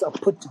these youths are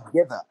put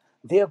together,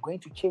 they are going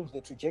to change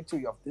the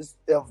trajectory of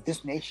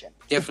this nation.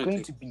 Definitely. It's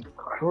going to be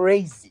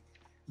crazy,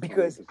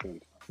 because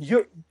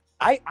 100%.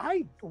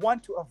 I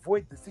want to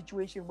avoid the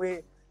situation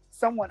where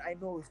someone I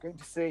know is going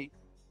to say,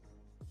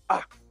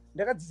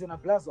 Nega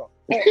Dizena Blaza. Oh,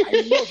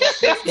 I know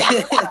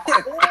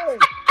that.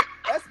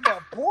 That's my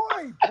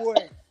boy.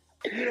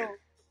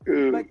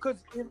 Like, because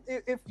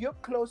if you're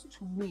close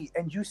to me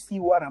and you see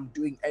what I'm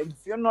doing, and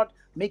if you're not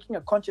making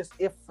a conscious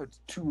effort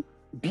to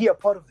be a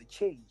part of the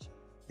change,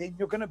 then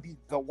you're gonna be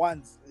the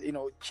ones,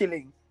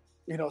 chilling,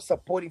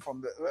 supporting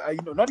from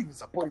the, not even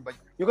supporting, but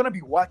you're gonna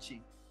be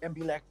watching and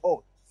be like,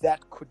 oh,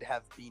 that could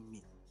have been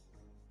me.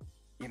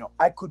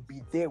 I could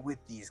be there with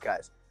these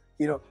guys.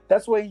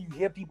 That's why you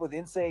hear people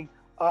then saying,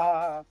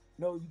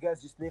 no, you guys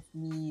just left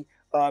me.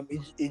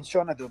 In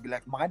Shona, they'll be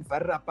like, man,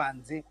 but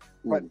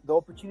the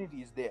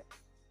opportunity is there.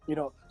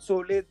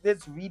 So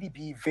let's really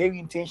be very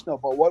intentional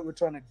about what we're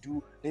trying to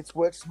do. Let's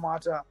work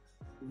smarter,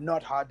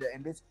 not harder,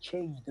 and let's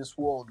change this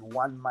world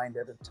one mind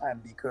at a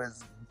time.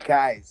 Because,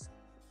 guys,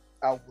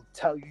 I will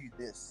tell you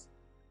this: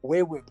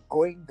 where we're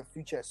going, the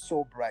future is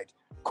so bright.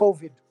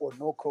 COVID or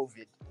no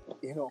COVID,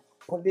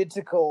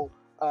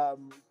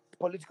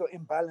 political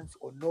imbalance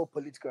or no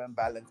political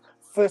imbalance,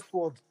 first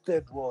world,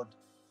 third world,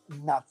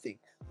 nothing.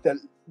 I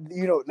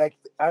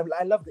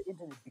love the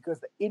internet, because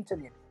the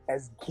internet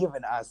has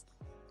given us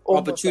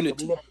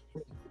opportunity.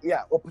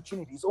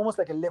 Opportunity. It's almost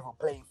like a level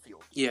playing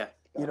field. Yeah.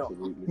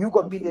 You've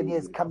got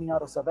millionaires coming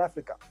out of South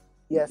Africa.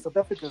 Yeah, South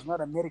Africa is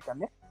not America,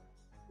 ne?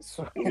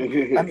 So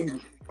I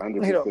mean,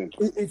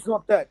 100%. it's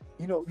not that.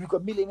 You've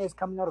got millionaires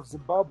coming out of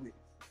Zimbabwe.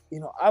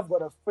 I've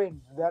got a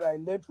friend that I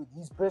learned with.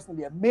 He's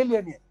personally a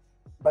millionaire,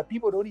 but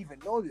people don't even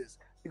know this,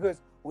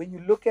 because when you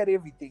look at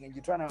everything and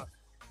you're trying to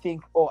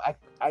think, oh,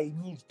 I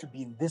need to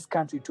be in this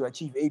country to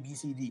achieve A, B,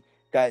 C, D.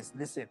 Guys,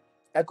 listen,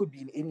 I could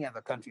be in any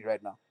other country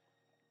right now,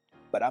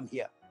 but I'm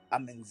here.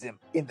 I'm in Zim,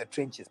 in the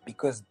trenches,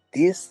 because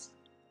this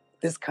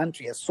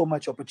country has so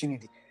much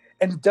opportunity,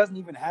 and it doesn't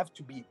even have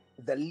to be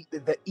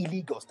the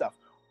illegal stuff,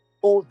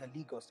 all the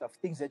legal stuff,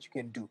 things that you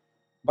can do,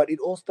 but it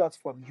all starts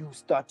from you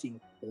starting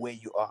where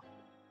you are.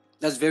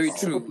 That's very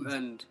true,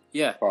 and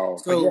yeah. Wow.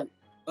 So,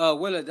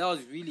 Willard, that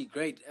was really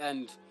great,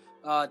 and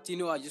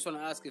Tino, I just want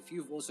to ask if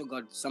you've also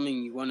got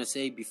something you want to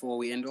say before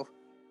we end off.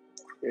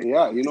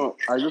 Yeah,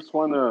 I just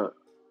want to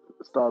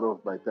start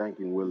off by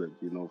thanking Willard,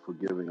 for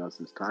giving us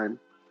his time.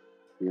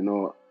 The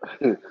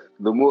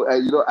more,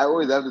 I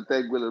always have to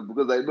thank Willard,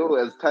 because I know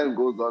as time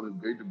goes on,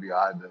 it's going to be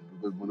harder,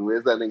 because when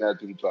we're standing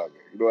out in Chaga,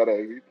 you know what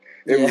I mean?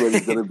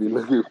 Everybody's going to be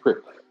looking for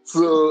it.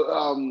 So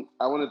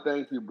I want to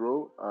thank you,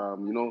 bro.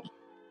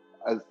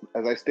 As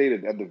I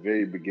stated at the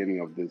very beginning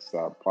of this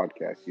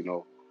podcast,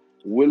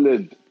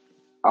 Willard,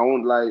 I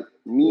won't lie,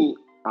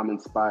 I'm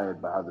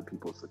inspired by other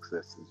people's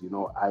successes.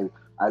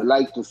 I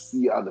like to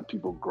see other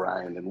people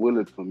grind, and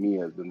Willard for me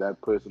has been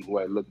that person who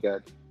I look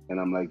at and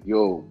I'm like,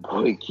 yo,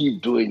 boy,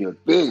 keep doing your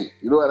thing.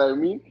 You know what I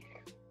mean?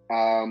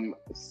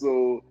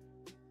 So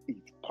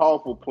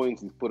powerful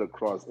points he's put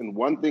across. And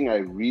one thing I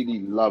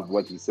really love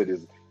what he said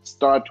is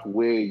start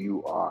where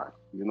you are.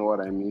 You know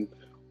what I mean?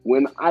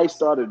 When I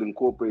started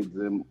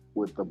Incorporatezim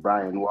with the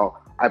Brian, well,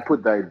 I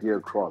put the idea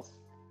across.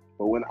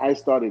 But when I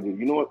started it,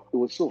 it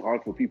was so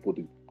hard for people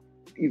to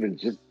even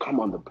just come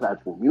on the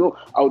platform.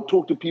 I would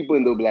talk to people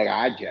and they'll be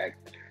like, Jack,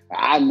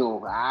 I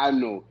know.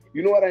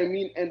 You know what I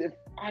mean? And if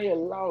I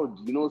allowed,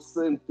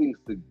 certain things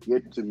to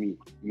get to me,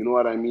 you know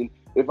what I mean?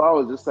 If I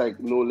was just like,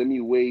 no, let me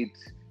wait,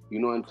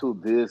 until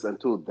this,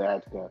 until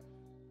that,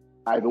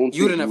 I don't think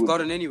you wouldn't have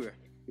gotten anywhere.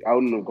 I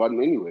wouldn't have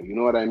gotten anywhere. You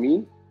know what I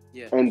mean?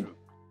 Yeah. And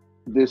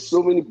there's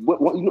so many,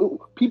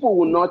 people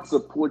will not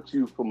support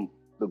you from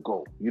the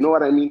go. You know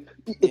what I mean?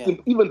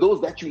 Even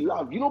those that you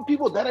love,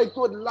 people that I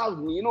thought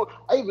loved me,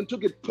 I even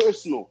took it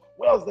personal.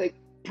 Where I was like,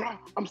 bro,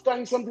 I'm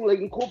starting something like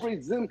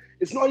Incorporate Zim.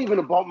 It's not even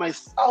about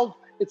myself.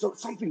 It's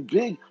something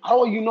big.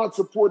 How are you not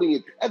supporting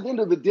it? At the end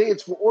of the day,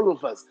 it's for all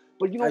of us.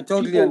 But I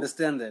totally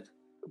understand that.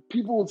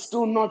 People would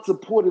still not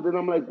support it. And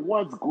I'm like,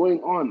 what's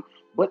going on?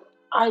 But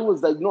I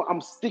was like, no,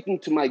 I'm sticking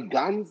to my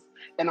guns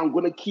and I'm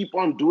going to keep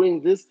on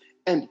doing this.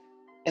 And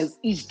as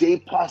each day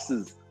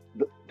passes,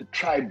 the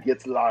tribe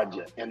gets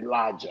larger and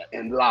larger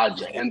and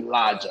larger and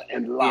larger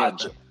and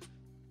larger.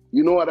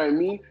 You know what I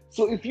mean?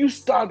 So if you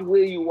start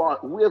where you are,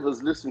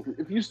 whoever's listening,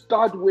 if you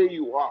start where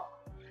you are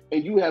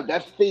and you have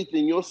that faith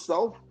in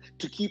yourself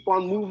to keep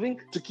on moving,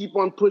 to keep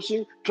on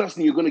pushing, trust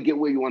me, you're going to get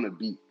where you want to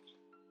be.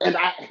 And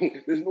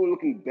there's no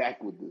looking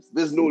back with this.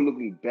 There's no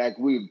looking back.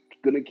 We're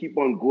going to keep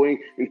on going.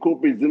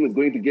 Incorporate Zim is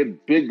going to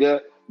get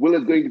bigger. Will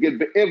is going to get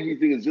bigger.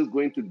 Everything is just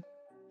going to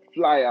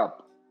fly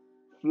up.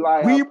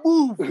 We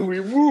move. We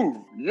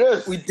move.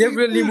 Yes. We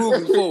definitely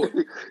moving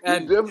forward.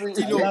 And I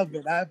love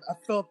it. I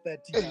felt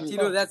that.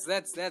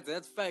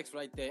 That's facts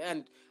right there.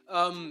 And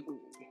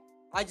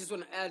I just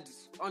want to add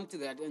onto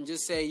that and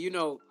just say,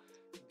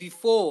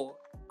 before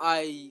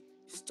I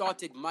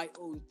started my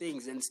own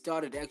things and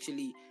started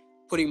actually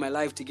putting my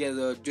life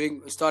together,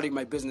 starting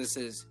my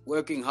businesses,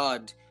 working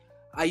hard,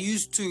 I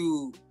used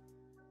to,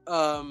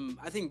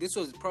 I think this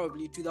was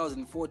probably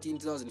 2014,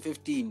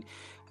 2015.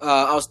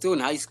 I was still in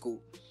high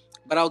school,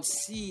 but I would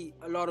see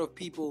a lot of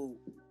people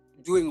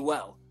doing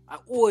well. I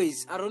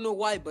don't know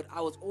why, but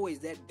I was always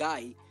that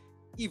guy,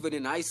 even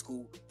in high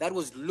school, that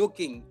was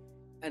looking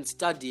and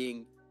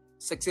studying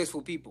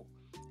successful people.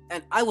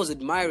 And I was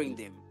admiring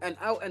them.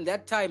 And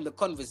that time, the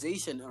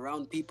conversation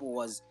around people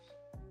was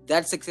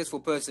that successful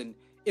person.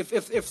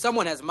 If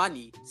someone has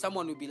money,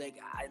 someone would be like,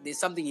 there's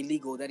something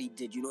illegal that he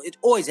did. It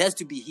always has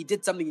to be he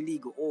did something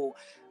illegal. Or,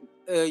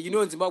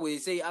 in Zimbabwe, they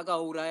say, Aga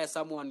uraya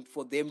someone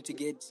for them to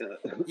get,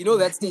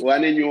 that's the...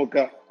 And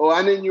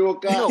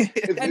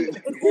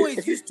it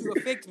always used to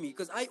affect me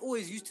because I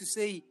always used to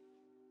say,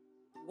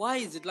 why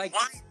is it like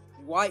this?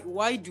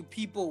 Why do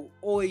people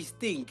always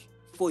think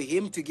for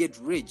him to get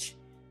rich,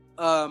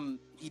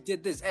 he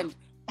did this? And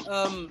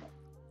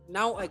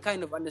now I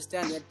kind of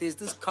understand that there's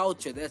this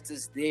culture that's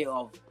just there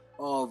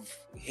of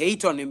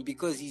hate on him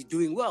because he's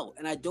doing well,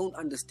 and I don't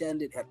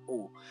understand it at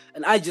all.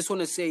 And I just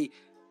want to say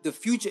the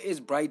future is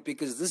bright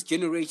because this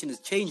generation is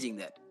changing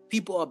that.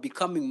 People are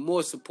becoming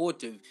more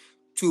supportive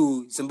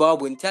to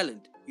Zimbabwean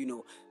talent.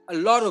 A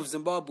lot of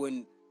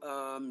Zimbabwean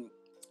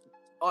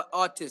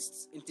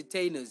artists,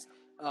 entertainers,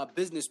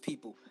 business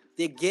people,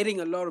 they're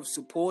getting a lot of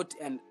support,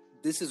 and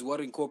this is what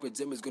Incorporate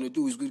Zim is going to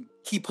do, is going to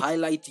keep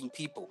highlighting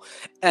people.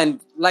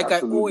 And like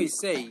Absolutely. I always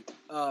say,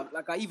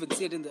 like I even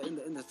said in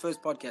the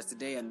first podcast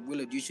today, and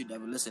Willard, you should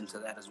have a listen to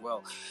that as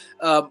well.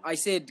 I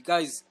said,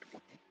 guys,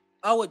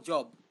 our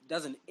job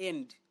doesn't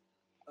end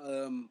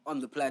on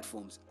the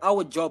platforms.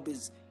 Our job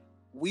is,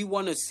 we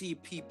want to see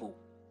people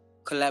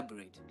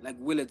collaborate. Like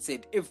Willard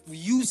said, if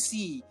you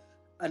see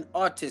an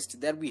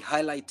artist that we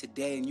highlight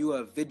today and you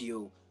are a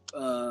video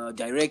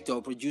director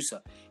or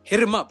producer, hit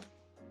him up.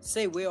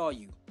 Say, where are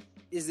you?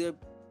 Is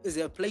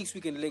there a place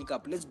we can link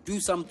up? Let's do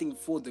something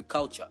for the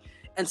culture.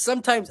 And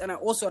sometimes, and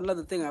also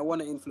another thing I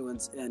want to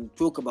influence and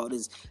talk about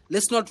is,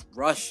 let's not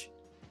rush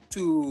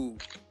to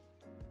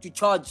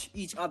charge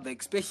each other,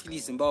 especially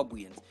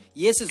Zimbabweans.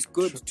 Yes, it's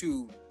good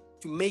to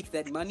make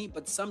that money,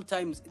 but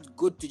sometimes it's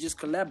good to just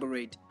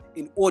collaborate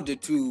in order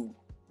to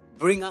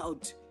bring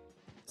out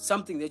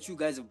something that you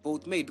guys have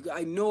both made. Because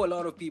I know a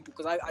lot of people,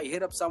 because I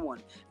hit up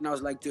someone and I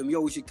was like to him,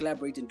 yo, we should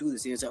collaborate and do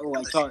this. And he said,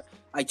 oh,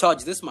 I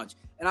charge this much.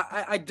 And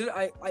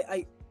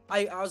I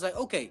was like,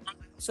 okay.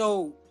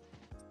 So,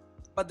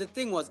 but the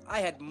thing was, I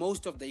had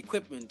most of the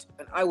equipment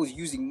and I was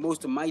using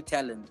most of my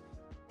talent,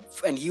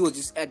 and he was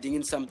just adding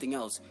in something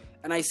else.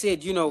 And I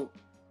said,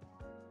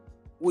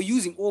 we're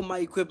using all my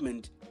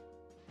equipment,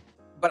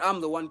 but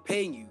I'm the one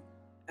paying you.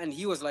 And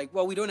he was like,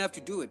 well, we don't have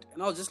to do it.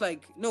 And I was just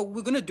like, no,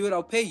 we're going to do it.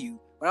 I'll pay you.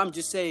 But I'm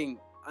just saying,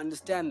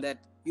 understand that,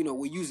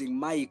 we're using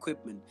my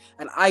equipment,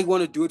 and I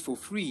want to do it for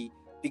free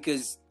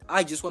because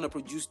I just want to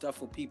produce stuff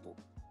for people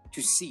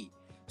to see.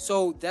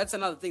 So that's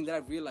another thing that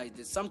I've realized,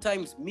 is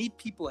sometimes meet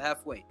people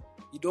halfway.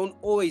 You don't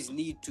always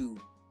need to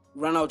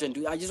run out and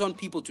do it. I just want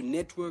people to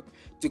network,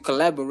 to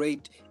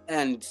collaborate,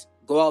 and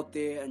go out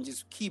there and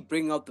just keep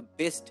bringing out the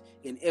best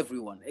in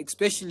everyone,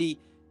 especially.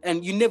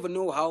 And you never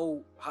know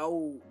how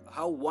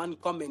one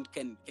comment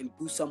can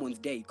boost someone's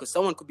day, because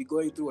someone could be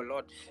going through a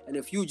lot, and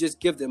if you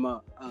just give them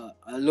a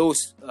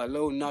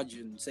low nudge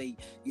and say,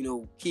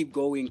 keep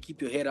going,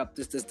 keep your head up,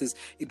 this,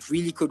 it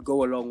really could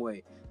go a long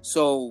way.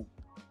 So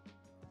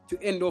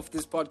to end off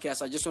this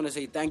podcast, I just want to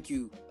say thank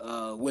you,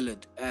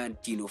 Willard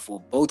and Tino, for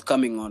both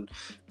coming on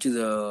to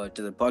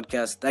the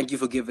podcast. Thank you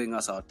for giving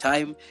us our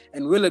time.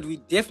 And Willard, we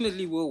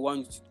definitely will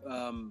want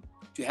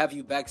to have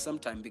you back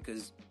sometime,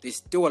 because there's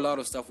still a lot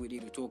of stuff we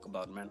need to talk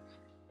about, man.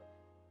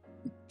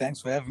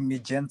 Thanks for having me,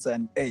 gents.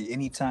 And hey,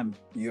 anytime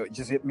you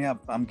just hit me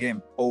up, I'm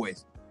game,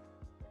 always.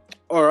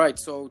 All right,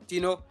 so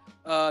Tino,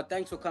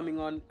 thanks for coming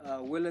on.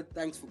 Willard,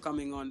 thanks for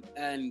coming on,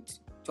 and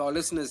to our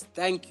listeners,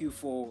 thank you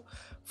for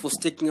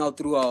sticking out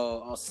through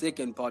our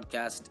second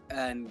podcast.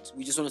 And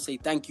we just want to say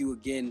thank you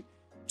again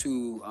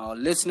to our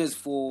listeners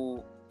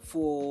for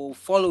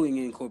following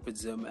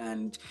Incorporatezim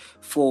and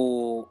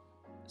for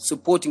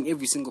supporting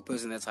every single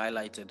person that's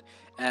highlighted.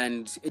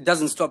 And it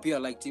doesn't stop here.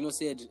 Like Tino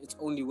said, it's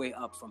only way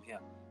up from here.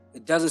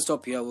 It doesn't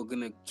stop here. We're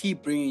going to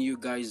keep bringing you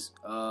guys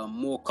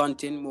more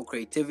content, more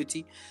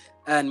creativity,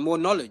 and more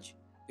knowledge,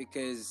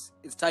 because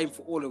it's time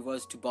for all of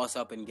us to boss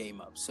up and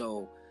game up.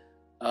 So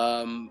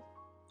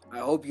I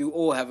hope you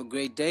all have a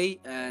great day,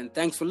 and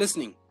thanks for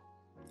listening.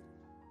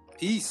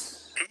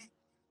 Peace.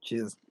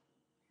 Cheers.